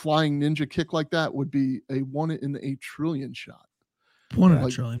have a flying ninja kick like that would be a 1 in a trillion shot. 1 in a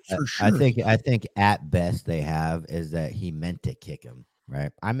trillion for sure. I think at best they have is that he meant to kick him,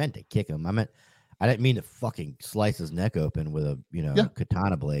 right? I meant to kick him. I didn't mean to fucking slice his neck open with a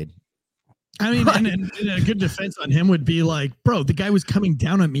katana blade. I mean, and a good defense on him would be like, bro, the guy was coming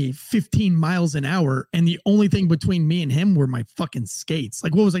down at me 15 miles an hour, and the only thing between me and him were my fucking skates.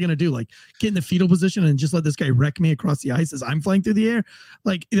 Like, what was I going to do? Like, get in the fetal position and just let this guy wreck me across the ice as I'm flying through the air?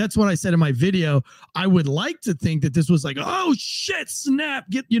 Like, that's what I said in my video. I would like to think that this was like, oh, shit, snap.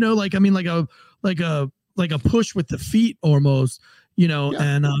 Get, like a push with the feet almost.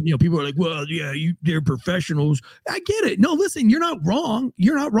 And people are like, well, yeah, they're professionals. I get it. No, listen, you're not wrong.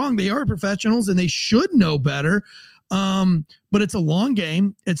 You're not wrong. They are professionals and they should know better. But it's a long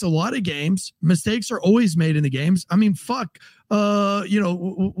game. It's a lot of games. Mistakes are always made in the games. I mean, fuck.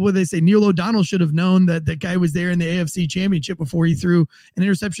 What they say, Neil O'Donnell should have known that that guy was there in the AFC Championship before he threw an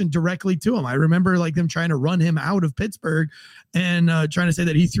interception directly to him. I remember like them trying to run him out of Pittsburgh and trying to say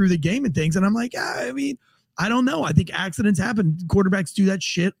that he threw the game and things. And I'm like, I don't know. I think accidents happen. Quarterbacks do that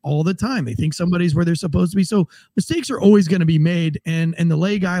shit all the time. They think somebody's where they're supposed to be. So mistakes are always going to be made. And the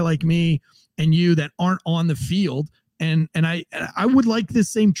lay guy like me and you that aren't on the field. And I would like this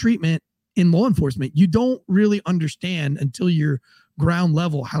same treatment in law enforcement. You don't really understand until you're ground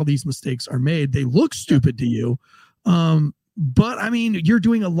level how these mistakes are made. They look stupid to you. But I mean, you're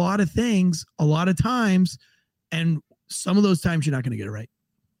doing a lot of things a lot of times. And some of those times you're not going to get it right.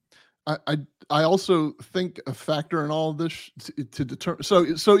 I also think a factor in all of this to determine.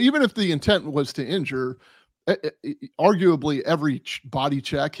 So even if the intent was to injure, arguably every body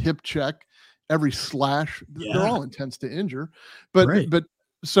check, hip check, every slash, they're all intents to injure. But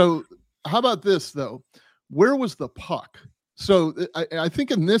so how about this though? Where was the puck? So I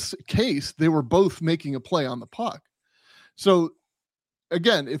think in this case, they were both making a play on the puck. So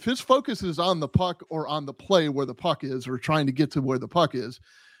again, if his focus is on the puck or on the play where the puck is, or trying to get to where the puck is,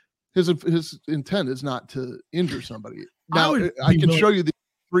 his intent is not to injure somebody. Now, I can show you the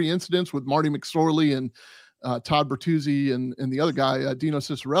 3 incidents with Marty McSorley and Todd Bertuzzi and the other guy, Dino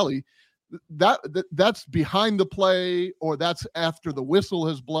Ciccarelli. That's behind the play, or that's after the whistle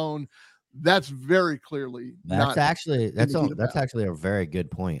has blown. That's very clearly that's actually a very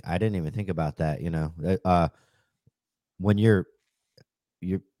good point. I didn't even think about that. When you're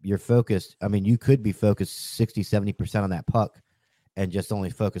focused, I mean, you could be focused 60-70% on that puck and just only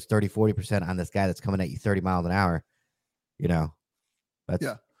focus 30-40% on this guy that's coming at you 30 miles an hour. That's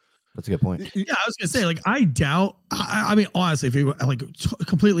a good point. Yeah, I was gonna say, like, I doubt. I mean, honestly, if you like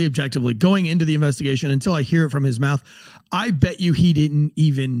completely objectively going into the investigation, until I hear it from his mouth, I bet you he didn't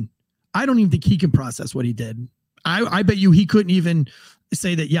even. I don't even think he can process what he did. I bet you he couldn't even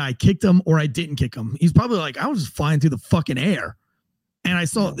say that, yeah, I kicked him or I didn't kick him. He's probably like, I was just flying through the fucking air and I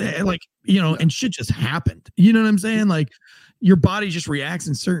saw and shit just happened. You know what I'm saying? Like, your body just reacts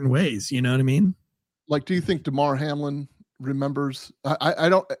in certain ways. You know what I mean? Like, do you think DeMar Hamlin remembers? I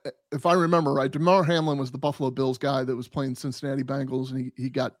don't, if I remember right, DeMar Hamlin was the Buffalo Bills guy that was playing Cincinnati Bengals, and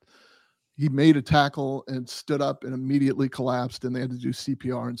he made a tackle and stood up and immediately collapsed, and they had to do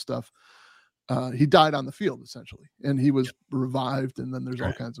CPR and stuff. He died on the field essentially, and he was revived. And then there's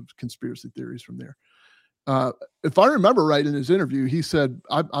all kinds of conspiracy theories from there. If I remember right, in his interview, he said,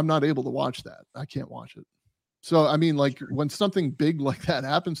 I'm not able to watch that. I can't watch it. So, I mean, like, when something big like that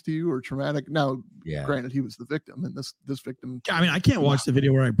happens to you, or traumatic, now, granted, he was the victim, and this victim. I mean, I can't watch the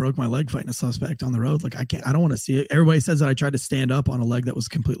video where I broke my leg fighting a suspect on the road. Like, I don't want to see it. Everybody says that I tried to stand up on a leg that was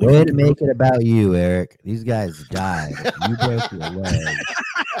completely. Way to make it about you, Eric. These guys died. You broke your leg.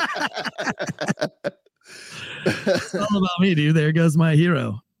 It's all about me, dude. There goes my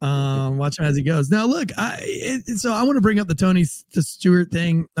hero. Watch him as he goes. Now, look, so I want to bring up the Tony Stewart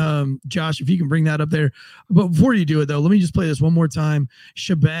thing. Josh, if you can bring that up there. But before you do it, though, let me just play this one more time.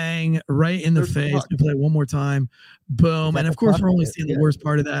 Shebang, right in the face. We play it one more time. Boom. And of course, we're only seeing the worst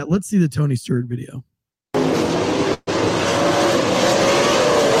part of that. Let's see the Tony Stewart video.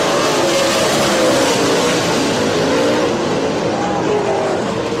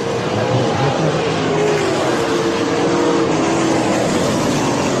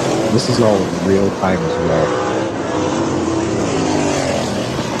 This is all real time as well.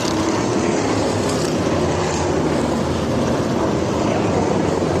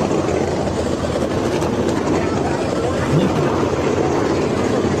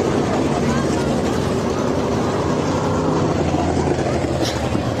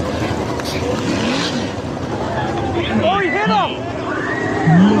 Oh, he hit him!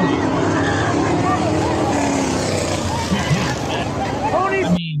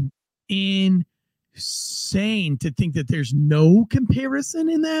 Insane to think that there's no comparison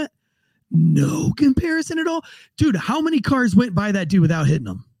in that. No comparison at all. Dude, how many cars went by that dude without hitting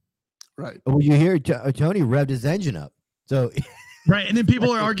him? Right. Well, you hear Tony revved his engine up. So right. And then people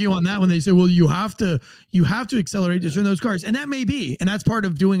are arguing on that when they say, well, you have to accelerate to turn those cars. And that may be. And that's part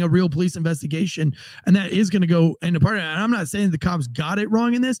of doing a real police investigation. And that is going to go into part of it. And I'm not saying the cops got it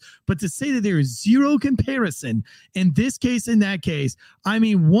wrong in this, but to say that there is zero comparison in this case, in that case, I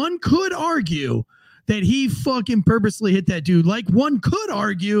mean, one could argue that he fucking purposely hit that dude. Like, one could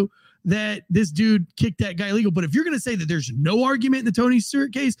argue that this dude kicked that guy illegal. But if you're going to say that there's no argument in the Tony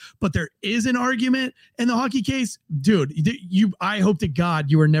Stewart case, but there is an argument in the hockey case, dude, I hope to God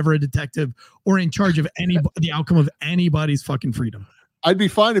you were never a detective or in charge of the outcome of anybody's fucking freedom. I'd be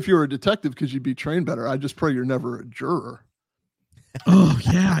fine if you were a detective because you'd be trained better. I just pray you're never a juror. Oh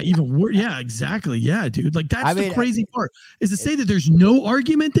yeah, even worse. Yeah, exactly. Yeah, dude. Like, that's the crazy part, is to say that there's no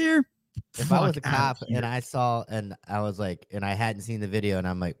argument there. If I was a cop and I saw, and I was like, and I hadn't seen the video, and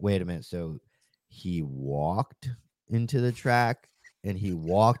I'm like, wait a minute, so he walked into the track and he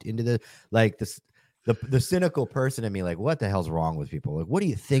walked into the cynical person in me, like, what the hell's wrong with people? Like, what do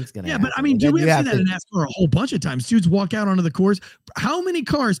you think's gonna happen? But I mean, dude, we have seen that in NASCAR a whole bunch of times. Dudes walk out onto the course. How many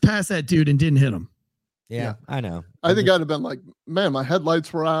cars passed that dude and didn't hit him? Yeah, I know. I think I'd have been like, man, my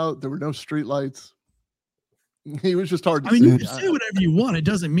headlights were out. There were no street lights. He was just hard to see. You can say whatever you want. It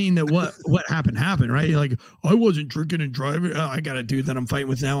doesn't mean that what happened, right? You're like, I wasn't drinking and driving. I got a dude that I'm fighting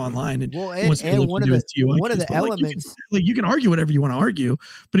with now online. And one of the elements, you can argue whatever you want to argue,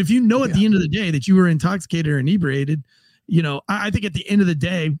 but if you know at the end of the day that you were intoxicated or inebriated, I think at the end of the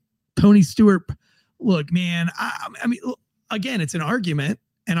day, Tony Stewart, look, man, I mean, again, it's an argument,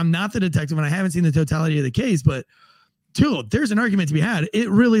 and I'm not the detective, and I haven't seen the totality of the case, but dude, there's an argument to be had. It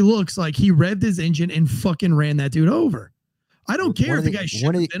really looks like he revved his engine and fucking ran that dude over. I don't care if the guy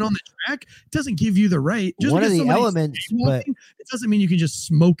should have been on the track. It doesn't give you the right. Just one of because the elements, but it doesn't mean you can just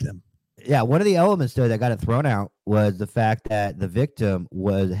smoke them. Yeah, one of the elements though that got it thrown out was the fact that the victim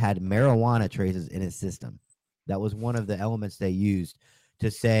had marijuana traces in his system. That was one of the elements they used to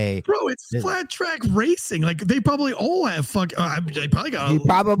say, bro, it's flat track racing. Like they probably all have they probably got. He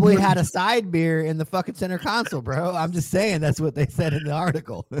probably had a side beer in the fucking center console, bro. I'm just saying that's what they said in the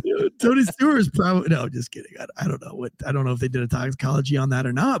article. Tony Stewart is probably just kidding. I don't know I don't know if they did a toxicology on that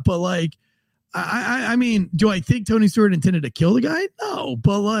or not, but like, I mean, do I think Tony Stewart intended to kill the guy? No,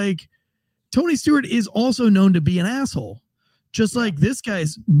 but like, Tony Stewart is also known to be an asshole. Just like this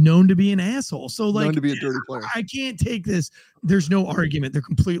guy's known to be an asshole. So like, known to be a dirty player. I can't take this. There's no argument. They're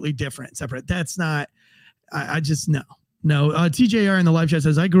completely different, separate. That's not, I just, no. TJR in the live chat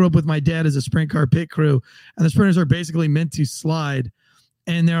says, I grew up with my dad as a sprint car pit crew, and the sprinters are basically meant to slide.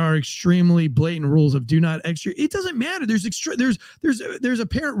 And there are extremely blatant rules of do not extra. It doesn't matter. There's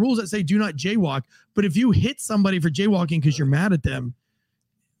apparent rules that say do not jaywalk. But if you hit somebody for jaywalking because you're mad at them,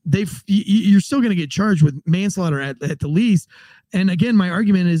 you're still going to get charged with manslaughter at the least. And again, my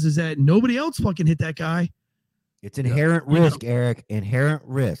argument is that nobody else fucking hit that guy. It's inherent risk, Eric. Inherent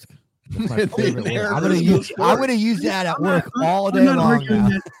risk. I'm gonna use that at work all day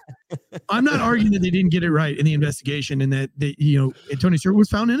long. I'm not arguing that they didn't get it right in the investigation and that Tony Stewart was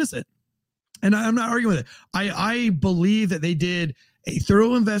found innocent. And I'm not arguing with it. I believe that they did a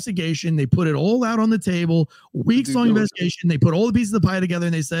thorough investigation. They put it all out on the table, weeks-long investigation. They put all the pieces of the pie together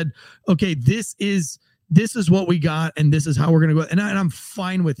and they said, okay, this is what we got and this is how we're going to go. And I'm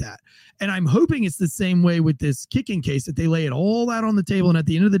fine with that. And I'm hoping it's the same way with this kicking case, that they lay it all out on the table. And at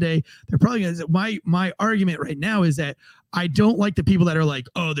the end of the day, they're probably going to, my argument right now is that I don't like the people that are like,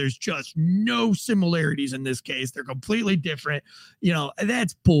 oh, there's just no similarities in this case. They're completely different.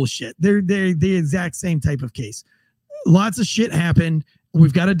 That's bullshit. They're the exact same type of case. Lots of shit happened.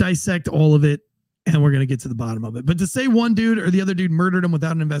 We've got to dissect all of it, and we're going to get to the bottom of it. But to say one dude or the other dude murdered him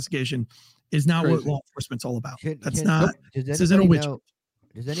without an investigation is not what law enforcement's all about. This isn't a witch.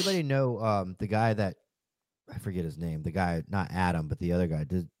 Does anybody know the guy that, I forget his name, the guy, not Adam, but the other guy?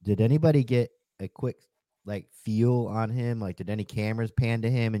 Did anybody get a quick feel on him? Like, did any cameras pan to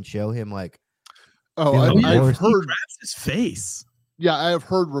him and show him like? Oh, I've heard his face. Yeah, I have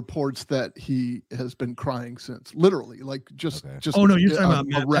heard reports that he has been crying since, literally, just. Oh no, you're talking about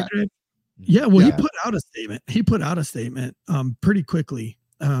Matt Petgrave? Yeah, well, he put out a statement. Pretty quickly,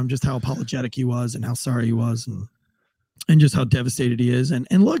 just how apologetic he was and how sorry he was, and just how devastated he is.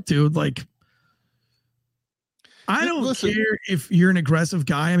 And look, dude, like, I don't care if you're an aggressive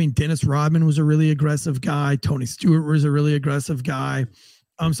guy. I mean, Dennis Rodman was a really aggressive guy. Tony Stewart was a really aggressive guy.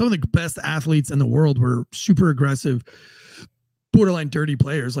 Some of the best athletes in the world were super aggressive, borderline dirty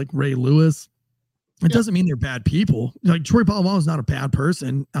players like Ray Lewis. It doesn't mean they're bad people. Like Troy Polamalu is not a bad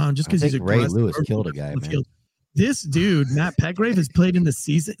person just because he's Ray Lewis killed a guy, man. This dude, Matt Petgrave, has played in the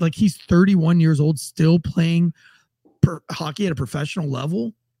season. Like, he's 31 years old, still playing hockey at a professional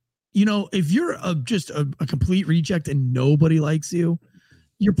level. If you're just a complete reject and nobody likes you,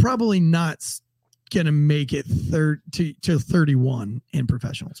 you're probably not going to make it to 31 in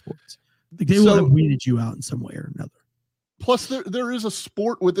professional sports. Like, they will have weeded you out in some way or another. Plus, there is a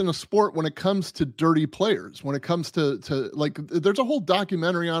sport within a sport when it comes to dirty players. When it comes to like, there's a whole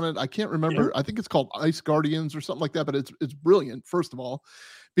documentary on it. I can't remember. Yeah. I think it's called Ice Guardians or something like that. But it's brilliant, first of all,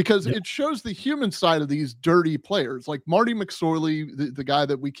 because it shows the human side of these dirty players, like Marty McSorley, the guy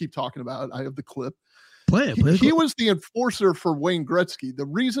that we keep talking about. I have the clip. He was the enforcer for Wayne Gretzky. The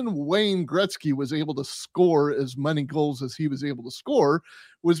reason Wayne Gretzky was able to score as many goals as he was able to score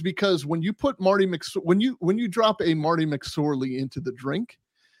was because when you put when you drop a Marty McSorley into the drink,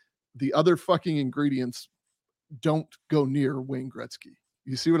 the other fucking ingredients don't go near Wayne Gretzky.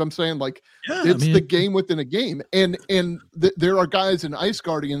 You see what I'm saying? Like, the game within a game. And there are guys in Ice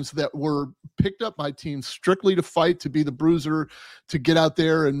Guardians that were picked up by teams strictly to fight, to be the bruiser, to get out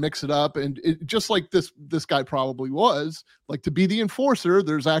there and mix it up. And just like this guy probably was, like, to be the enforcer,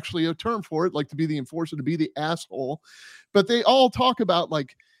 there's actually a term for it, like to be the enforcer, to be the asshole. But they all talk about,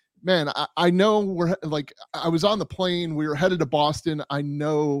 like, man, I know I was on the plane. We were headed to Boston. I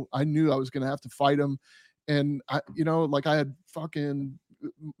knew I was going to have to fight him. And I had fucking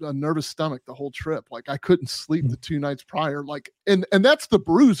a nervous stomach the whole trip. Like, I couldn't sleep the 2 nights prior. Like, and that's the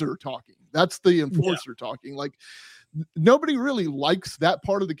bruiser talking. That's the enforcer talking. Like, nobody really likes that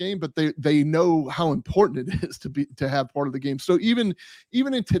part of the game, but they know how important it is to have part of the game. So even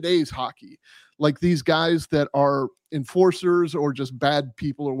in today's hockey, like, these guys that are enforcers or just bad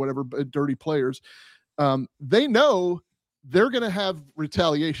people or whatever, dirty players, they know they're going to have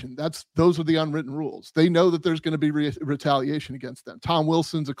retaliation. Those are the unwritten rules. They know that there's going to be retaliation against them. Tom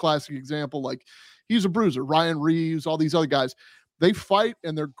Wilson's a classic example. Like, he's a bruiser. Ryan Reeves, all these other guys, they fight,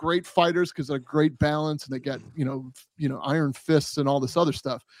 and they're great fighters because they're great balance, and they get, iron fists and all this other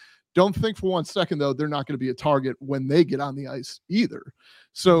stuff. Don't think for 1 second, though, they're not going to be a target when they get on the ice either.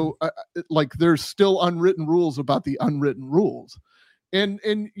 So there's still unwritten rules about the unwritten rules. And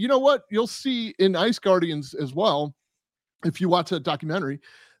you know what? You'll see in Ice Guardians as well, if you watch that documentary,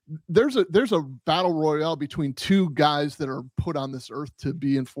 there's a battle royale between two guys that are put on this earth to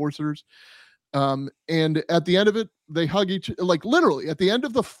be enforcers. And at the end of it, they hug literally at the end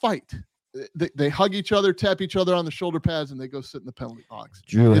of the fight, they hug each other, tap each other on the shoulder pads, and they go sit in the penalty box.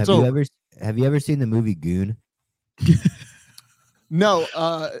 Drew, have you ever seen the movie Goon? No,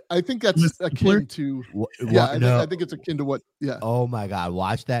 I think that's akin to. I think it's akin to what. Yeah. Oh my God,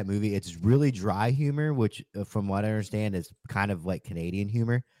 watch that movie. It's really dry humor, which, from what I understand, is kind of like Canadian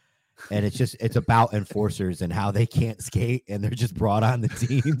humor, and it's about enforcers and how they can't skate, and they're just brought on the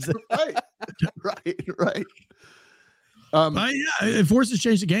teams. Right. Enforcers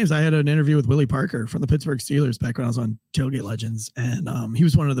changed the games. I had an interview with Willie Parker from the Pittsburgh Steelers back when I was on Tailgate Legends, and he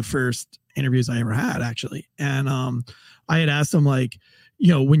was one of the first interviews I ever had, actually. And I had asked him,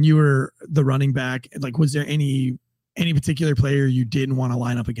 when you were the running back, was there any particular player you didn't want to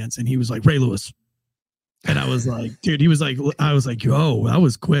line up against? And he was like, Ray Lewis. And I was like, dude, I was like, yo, that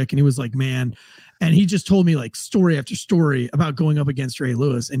was quick. And he was like, man. And he just told me story after story about going up against Ray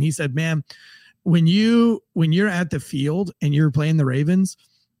Lewis. And he said, man, when you're at the field and you're playing the Ravens,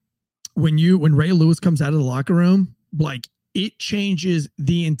 when Ray Lewis comes out of the locker room, it changes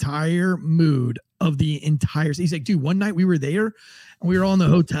the entire mood of the entire. He's like, dude, one night we were there and we were all in the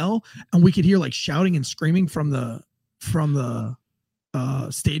hotel and we could hear shouting and screaming from the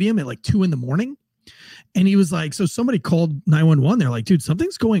stadium at 2 a.m. And he was like, so somebody called 911. They're like, dude,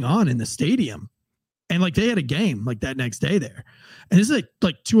 something's going on in the stadium. And they had a game that next day there. And this is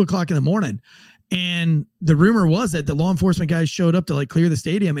like 2 a.m. And the rumor was that the law enforcement guys showed up to clear the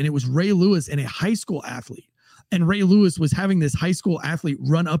stadium, and it was Ray Lewis and a high school athlete. And Ray Lewis was having this high school athlete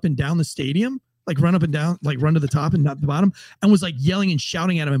run up and down the stadium, run up and down, run to the top and not the bottom, and was yelling and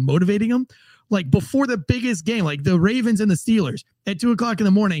shouting at him and motivating him. Before the biggest game, the Ravens and the Steelers at 2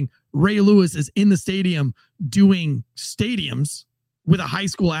 a.m, Ray Lewis is in the stadium doing stadiums with a high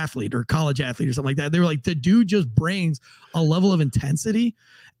school athlete or college athlete or something like that. They were like, the dude just brings a level of intensity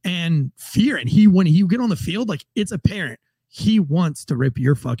and fear. And when you get on the field, it's apparent he wants to rip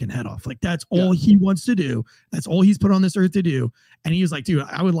your fucking head off. That's all he wants to do. That's all he's put on this earth to do. And he was like, dude,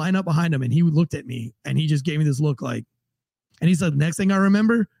 I would line up behind him, and he looked at me and he just gave me this look and he said, next thing I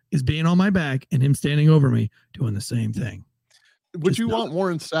remember is being on my back and him standing over me doing the same thing. Would you want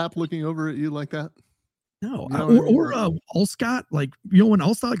Warren Sapp looking over at you like that? No, or Alstott, when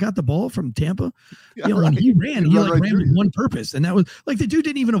Alstott got the ball from Tampa, when he ran, he ran with one purpose, and that was the dude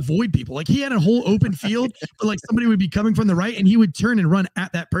didn't even avoid people. He had a whole open field, but somebody would be coming from the right, and he would turn and run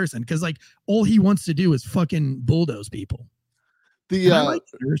at that person because all he wants to do is fucking bulldoze people. I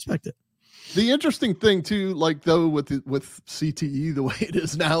respect it. The interesting thing too, though, with CTE the way it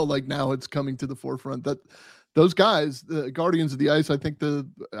is now, now it's coming to the forefront that. Those guys, the Guardians of the Ice, I think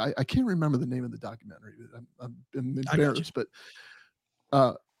I can't remember the name of the documentary. I'm embarrassed, but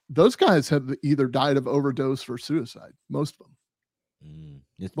those guys have either died of overdose or suicide, most of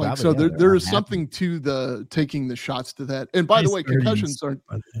them. So there is something to the taking the shots to that. And by the way, concussions aren't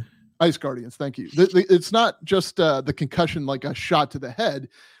Ice Guardians. Thank you. It's not just the concussion, a shot to the head.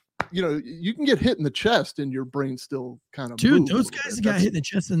 You can get hit in the chest and your brain still kind of. Dude, those guys that got hit in the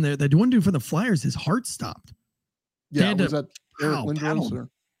chest in there. The one dude for the Flyers, his heart stopped. Yeah, was that Eric Lindros?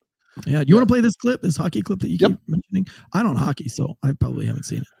 Yeah, do you want to play this clip, this hockey clip that you keep mentioning? I don't hockey, so I probably haven't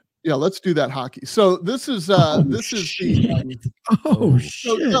seen it. Yeah, let's do that hockey. So this is shit. This is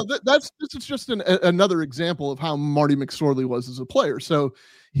just another example of how Marty McSorley was as a player. So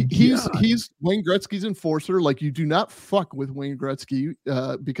he's Wayne Gretzky's enforcer. You do not fuck with Wayne Gretzky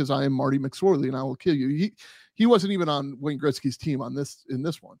because I am Marty McSorley and I will kill you. He wasn't even on Wayne Gretzky's team in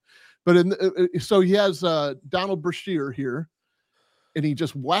this one. But so he has Donald Brashear here, and he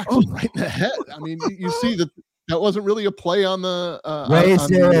just whacks him right in the head. I mean, you see that wasn't really a play on the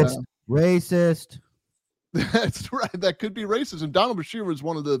racist. That's right. That could be racist. And Donald Brashear was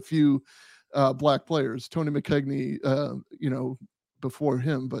one of the few black players. Tony McKegney, before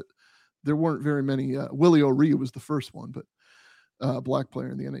him, but there weren't very many. Willie O'Ree was the first one, but. Black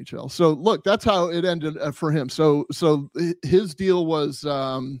player in the NHL. So look, that's how it ended for him. So his deal was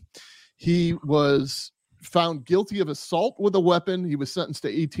he was found guilty of assault with a weapon. He was sentenced to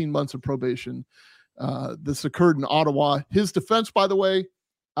 18 months of probation. This occurred in Ottawa. His defense, by the way,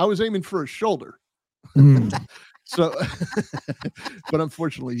 I was aiming for his shoulder. So, but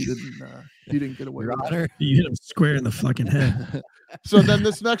unfortunately, he didn't get away with it. You hit him square in the fucking head. So then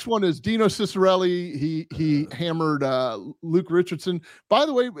this next one is Dino Ciccarelli. He hammered Luke Richardson. By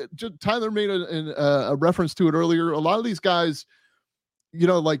the way, Tyler made a reference to it earlier. A lot of these guys,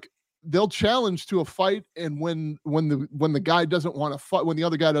 like they'll challenge to a fight, and when the guy doesn't want to fight, when the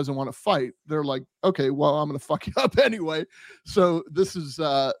other guy doesn't want to fight, they're like, okay, well, I'm gonna fuck you up anyway. So this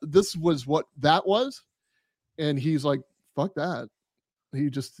was what that was, and he's like, fuck that.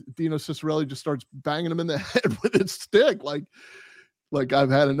 Dino Ciccarelli just starts banging him in the head with his stick, like I've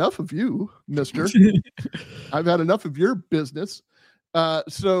had enough of you, mister. I've had enough of your business.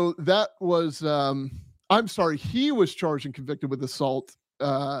 So that was, I'm sorry, he was charged and convicted with assault,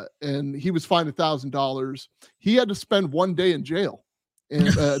 and he was fined $1,000. He had to spend 1 day in jail, and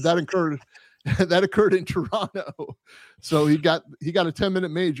that occurred in Toronto. So he got a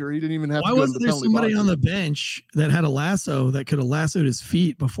 10-minute major. He didn't even have to go to the penalty box. Why wasn't there somebody on the bench that had a lasso that could have lassoed his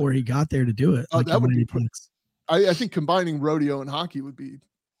feet before he got there to do it? That would be. I think combining rodeo and hockey would be,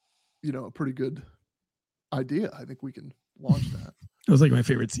 a pretty good idea. I think we can launch that. It was like my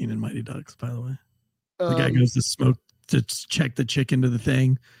favorite scene in Mighty Ducks, by the way. The guy goes to smoke to check the chick into the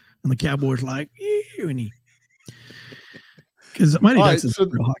thing, and the cowboy's like, ew, and he. Because Mighty Ducks is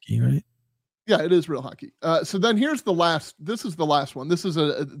real hockey, right? Yeah, it is real hockey. So then here's the last. This is the last one. This is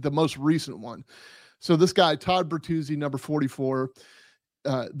the most recent one. So this guy, Todd Bertuzzi, number 44.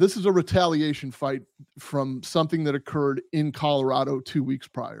 This is a retaliation fight from something that occurred in Colorado 2 weeks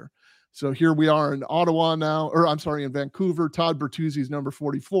prior. So here we are in Ottawa now, in Vancouver. Todd Bertuzzi's number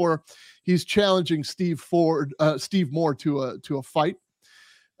 44. He's challenging Steve Moore to a fight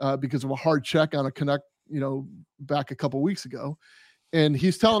because of a hard check on a Canuck, back a couple weeks ago. And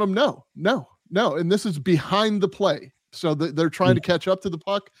he's telling him no. And this is behind the play. So they're trying to catch up to the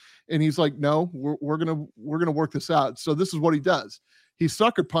puck. And he's like, no, we're gonna work this out. So this is what he does. He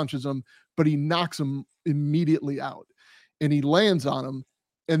sucker punches him, but he knocks him immediately out, and he lands on him,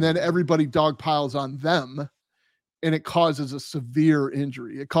 and then everybody dog piles on them, and it causes a severe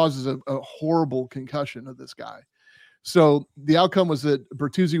injury. It causes a horrible concussion of this guy. So the outcome was that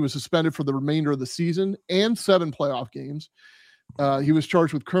Bertuzzi was suspended for the remainder of the season and 7 playoff games. He was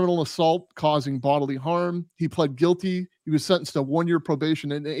charged with criminal assault causing bodily harm. He pled guilty. He was sentenced to 1 year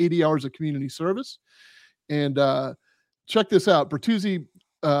probation and 80 hours of community service. And check this out. Bertuzzi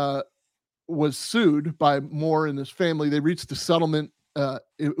was sued by Moore and his family. They reached a settlement.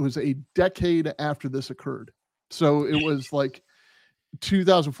 It was a decade after this occurred. So it was like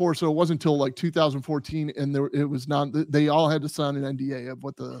 2004. So it wasn't until like 2014. And it was not, they all had to sign an NDA of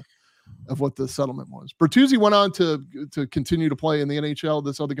what the settlement was. Bertuzzi went on to continue to play in the NHL.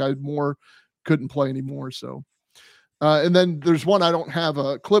 This other guy, Moore, couldn't play anymore. So, and then there's one I don't have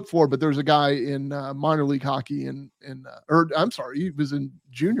a clip for, but there's a guy in minor league hockey he was in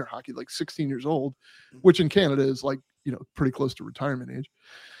junior hockey, like 16 years old, which in Canada is like, pretty close to retirement age.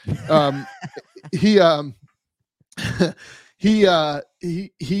 He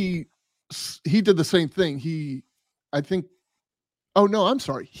did the same thing. He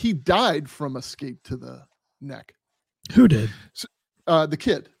died from a skate to the neck. Who did? So, the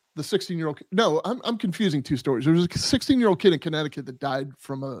kid, the 16-year-old kid. No, I'm confusing two stories. There was a 16-year-old kid in Connecticut that died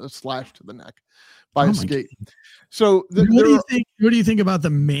from a slash to the neck by a skate. God. So what do you think about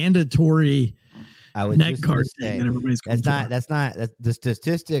the mandatory neck guard thing that everybody's that's not the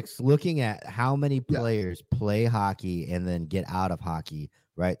statistics looking at how many players play hockey and then get out of hockey,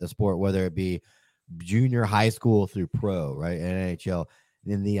 right? The sport, whether it be junior high school through pro, right? And NHL,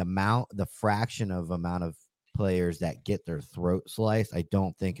 then the fraction of amount of players that get their throat sliced, I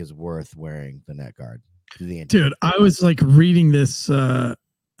don't think is worth wearing the neck guard. Dude, I was like reading this this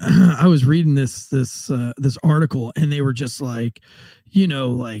article, and they were just like,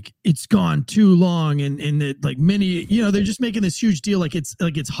 like it's gone too long, and that like many, they're just making this huge deal like it's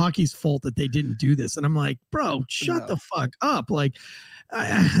hockey's fault that they didn't do this. And I'm like, bro, shut the fuck up. Like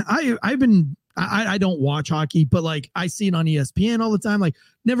I don't watch hockey, but like I see it on ESPN all the time. Like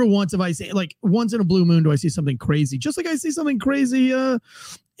never once have I seen, like once in a blue moon do I see something crazy. Just like I see something crazy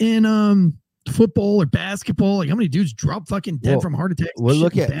in football or basketball. Like how many dudes drop fucking dead from heart attacks? Well,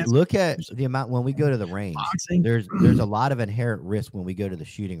 look at the amount when we go to the range. Boxing. There's a lot of inherent risk when we go to the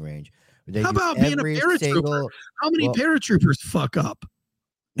shooting range. How about being a paratrooper? How many paratroopers fuck up?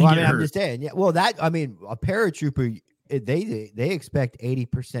 Well, I'm just saying. Yeah. Well, a paratrooper, they expect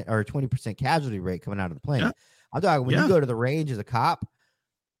 80% or 20% casualty rate coming out of the plane. Yeah. I'm talking when you go to the range as a cop,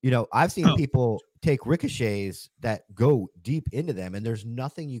 I've seen people take ricochets that go deep into them, and there's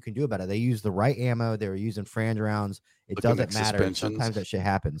nothing you can do about it. They use the right ammo. They were using Franz rounds. It doesn't matter. Sometimes that shit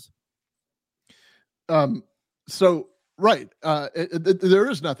happens. So right. There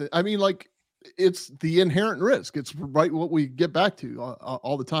is nothing. I mean, like, it's the inherent risk. It's right what we get back to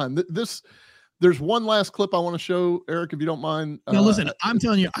all the time. There's one last clip I want to show, Eric, if you don't mind. Now, listen, I'm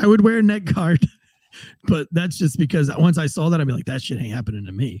telling you, I would wear a neck guard, but that's just because once I saw that, I'd be like, that shit ain't happening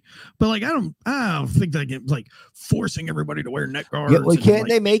to me. But like, I don't think that get like forcing everybody to wear neck guards. Yeah, well, can't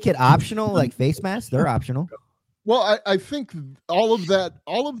they make it optional, like face masks? They're optional. Well, I think all of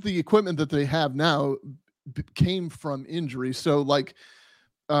the equipment that they have now came from injury. So like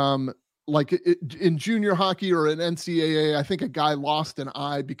in junior hockey or in NCAA, I think a guy lost an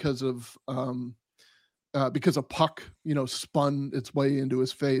eye because of puck, spun its way into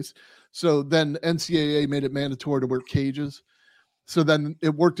his face. So then NCAA made it mandatory to wear cages. So then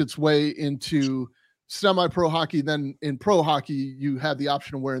it worked its way into semi-pro hockey. Then in pro hockey, you have the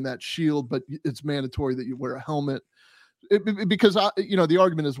option of wearing that shield, but it's mandatory that you wear a helmet. Because the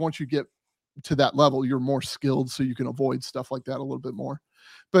argument is once you get to that level, you're more skilled, so you can avoid stuff like that a little bit more.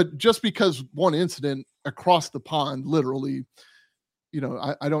 But just because one incident across the pond, literally,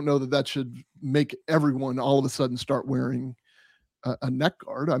 I don't know that should make everyone all of a sudden start wearing a neck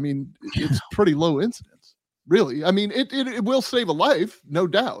guard. I mean, it's pretty low incidence, really. I mean, it will save a life, no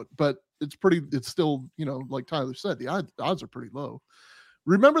doubt, but it's still, like Tyler said, the odds are pretty low.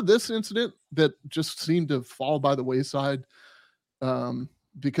 Remember this incident that just seemed to fall by the wayside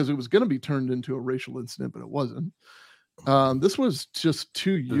because it was going to be turned into a racial incident, but it wasn't. This was just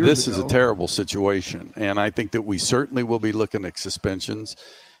 2 years ago. This is a terrible situation, and I think that we certainly will be looking at suspensions.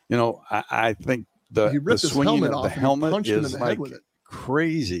 I think the swinging of the helmet is like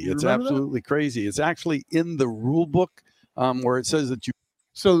crazy. It's absolutely crazy. It's actually in the rule book where it says that you.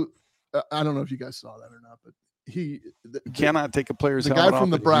 So I don't know if you guys saw that or not, but he cannot take a player's helmet off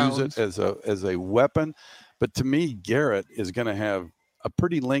and use it as a weapon. But to me, Garrett is going to have a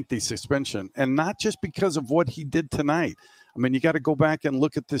pretty lengthy suspension, and not just because of what he did tonight. I mean, you got to go back and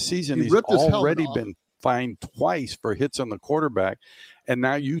look at the season. He's already been fined twice for hits on the quarterback, and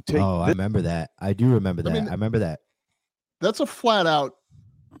now you take. Oh, I remember that. I do remember that. I remember that. That's a flat out.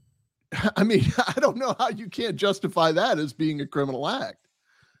 I mean, I don't know how you can't justify that as being a criminal act.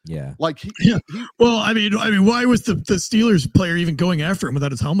 Yeah. Like well, I mean, why was the Steelers player even going after him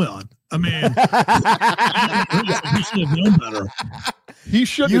without his helmet on? I mean, he should have known better. He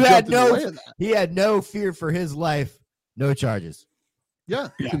should have. He had no fear for his life. No charges. Yeah.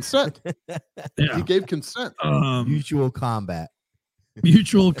 Consent. Yeah. He gave consent. Mutual combat.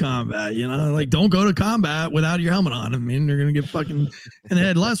 Mutual combat, like don't go to combat without your helmet on. I mean, you're gonna get fucking in the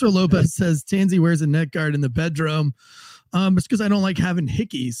head. Lázaro Lopez says Tansy wears a neck guard in the bedroom. It's because I don't like having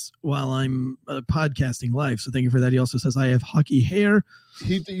hickeys while I'm podcasting live. So thank you for that. He also says I have hockey hair.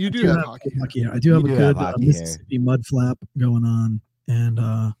 You do have hockey hair. I do have a good Mississippi mud flap going on, and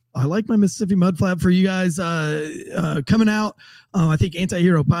I like my Mississippi mud flap for you guys coming out. I think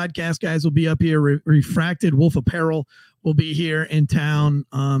Anti-Hero Podcast guys will be up here. Refracted Wolf Apparel will be here in town.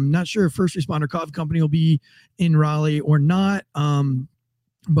 Not sure if First Responder Coffee Company will be in Raleigh or not.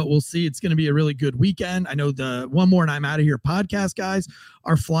 But we'll see. It's going to be a really good weekend. I know the One More and I'm Out of Here podcast guys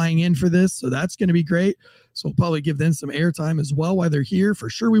are flying in for this, so that's going to be great. So we'll probably give them some airtime as well while they're here.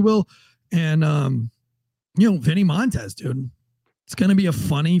 For sure we will. And, Vinny Montez, dude. It's going to be a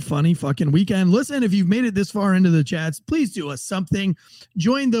funny fucking weekend. Listen, if you've made it this far into the chats, please do us something.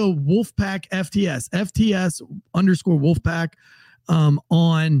 Join the Wolfpack FTS _Wolfpack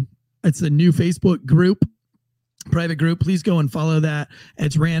it's the new Facebook group. Private group, please go and follow that.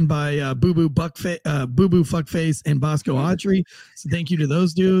 It's ran by Boo Boo Fuckface and Bosco Autry. So thank you to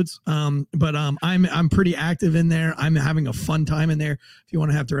those dudes. But I'm pretty active in there. I'm having a fun time in there. If you want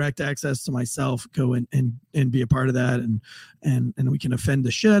to have direct access to myself, go and be a part of that, and we can offend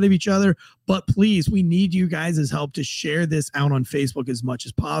the shit out of each other. But please, we need you guys' help to share this out on Facebook as much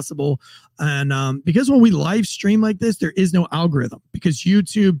as possible. And because when we live stream like this, there is no algorithm because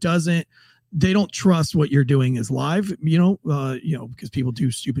YouTube they don't trust what you're doing is live, because people do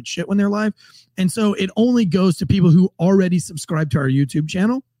stupid shit when they're live. And so it only goes to people who already subscribe to our YouTube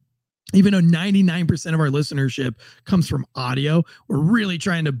channel. Even though 99% of our listenership comes from audio, we're really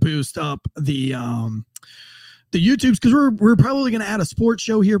trying to boost up the YouTubes because we're probably going to add a sports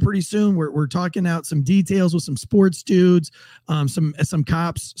show here pretty soon. We're talking out some details with some sports dudes, some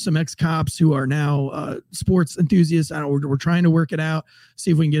cops, some ex-cops who are now sports enthusiasts. We're trying to work it out, see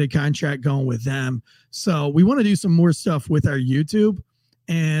if we can get a contract going with them. So we want to do some more stuff with our YouTube.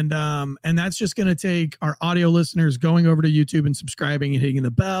 And that's just going to take our audio listeners going over to YouTube and subscribing and hitting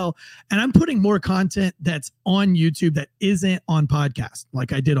the bell. And I'm putting more content that's on YouTube that isn't on podcast.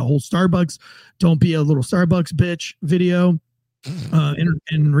 Like I did a whole Starbucks, don't be a little Starbucks bitch video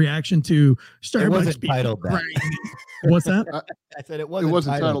in reaction to Starbucks. It wasn't titled that. What's that? I said it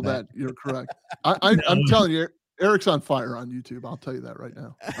wasn't titled that. You're correct. I'm telling you, Eric's on fire on YouTube. I'll tell you that right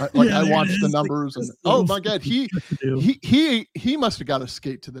now. I watched the numbers and oh my God, he must have got a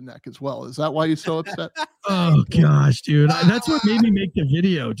skate to the neck as well. Is that why he's so upset? Oh gosh, dude. That's what made me make the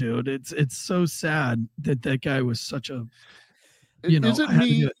video, dude. It's so sad that guy was such a, Is it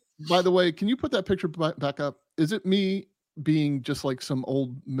me, by the way, can you put that picture back up? Is it me being just like some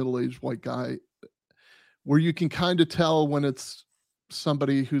old middle-aged white guy where you can kind of tell when it's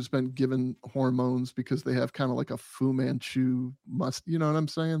somebody who's been given hormones because they have kind of like a Fu Manchu you know what I'm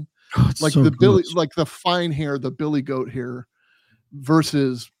saying? Oh, like so the Billy, gross. like the fine hair, the Billy Goat hair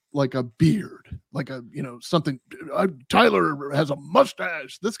versus like a beard, like something. Tyler has a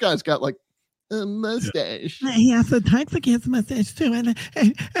mustache. This guy's got like a mustache. He has a toxic mustache too, and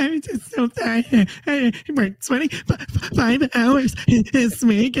I'm just so tired. I work 25 hours this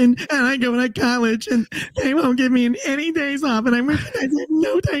week, and I go to college, and they won't give me any days off, and I have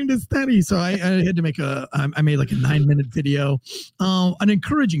no time to study. So I had to make I made like a 9-minute video, an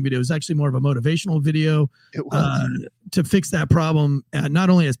encouraging video. It was actually more of a motivational video to fix that problem, not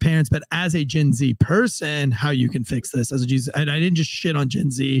only as parents but as a Gen Z person. How you can fix this as a Gen Z, and I didn't just shit on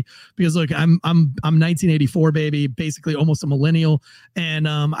Gen Z because look, I'm 1984 baby, basically almost a millennial, and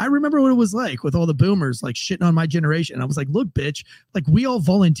I remember what it was like with all the boomers like shitting on my generation. And I was like, look, bitch, like we all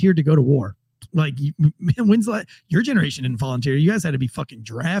volunteered to go to war. Like, when's your generation didn't volunteer? You guys had to be fucking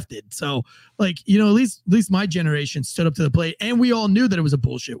drafted. So, like, at least my generation stood up to the plate, and we all knew that it was a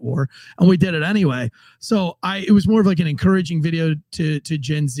bullshit war, and we did it anyway. So, it was more of like an encouraging video to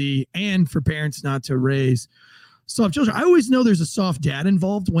Gen Z and for parents not to raise soft children. I always know there's a soft dad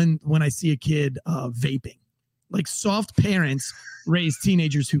involved when I see a kid vaping. Like, soft parents raise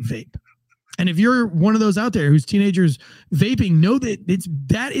teenagers who vape. And if you're one of those out there whose teenagers vaping, know that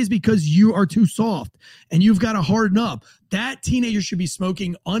that is because you are too soft and you've got to harden up. That teenager should be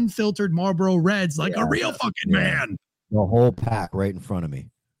smoking unfiltered Marlboro Reds like a real fucking man. The whole pack right in front of me.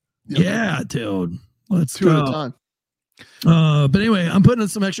 Yeah, dude. Let's two go. at a time. But anyway, I'm putting in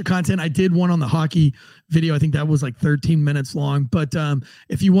some extra content. I did one on the hockey video. I think that was like 13 minutes long. But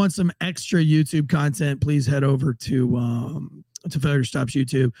if you want some extra YouTube content, please head over to Failure Stops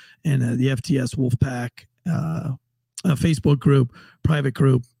YouTube and the FTS Wolfpack Facebook group, private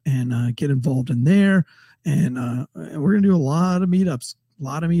group, and get involved in there. And we're gonna do a lot of meetups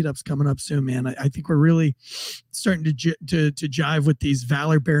coming up soon, man. I think we're really starting to jive with these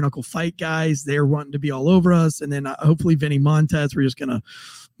Valor Bare Knuckle Fight guys. They're wanting to be all over us, and then hopefully Vinny Montez, we're just gonna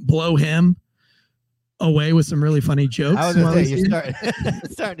blow him away with some really funny jokes. I was gonna say, you're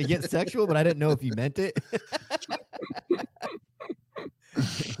starting to get sexual, but I didn't know if you meant it.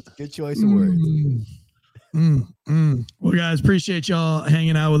 Good choice of words. Well, guys, appreciate y'all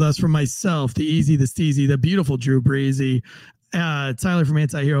hanging out with us. From myself, the Easy, the Steezy, the beautiful Drew Breezy, Tyler from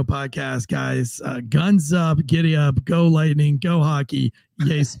Anti-Hero Podcast, guys. Guns up, giddy up, go Lightning, go hockey,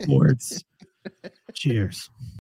 yay sports. Cheers.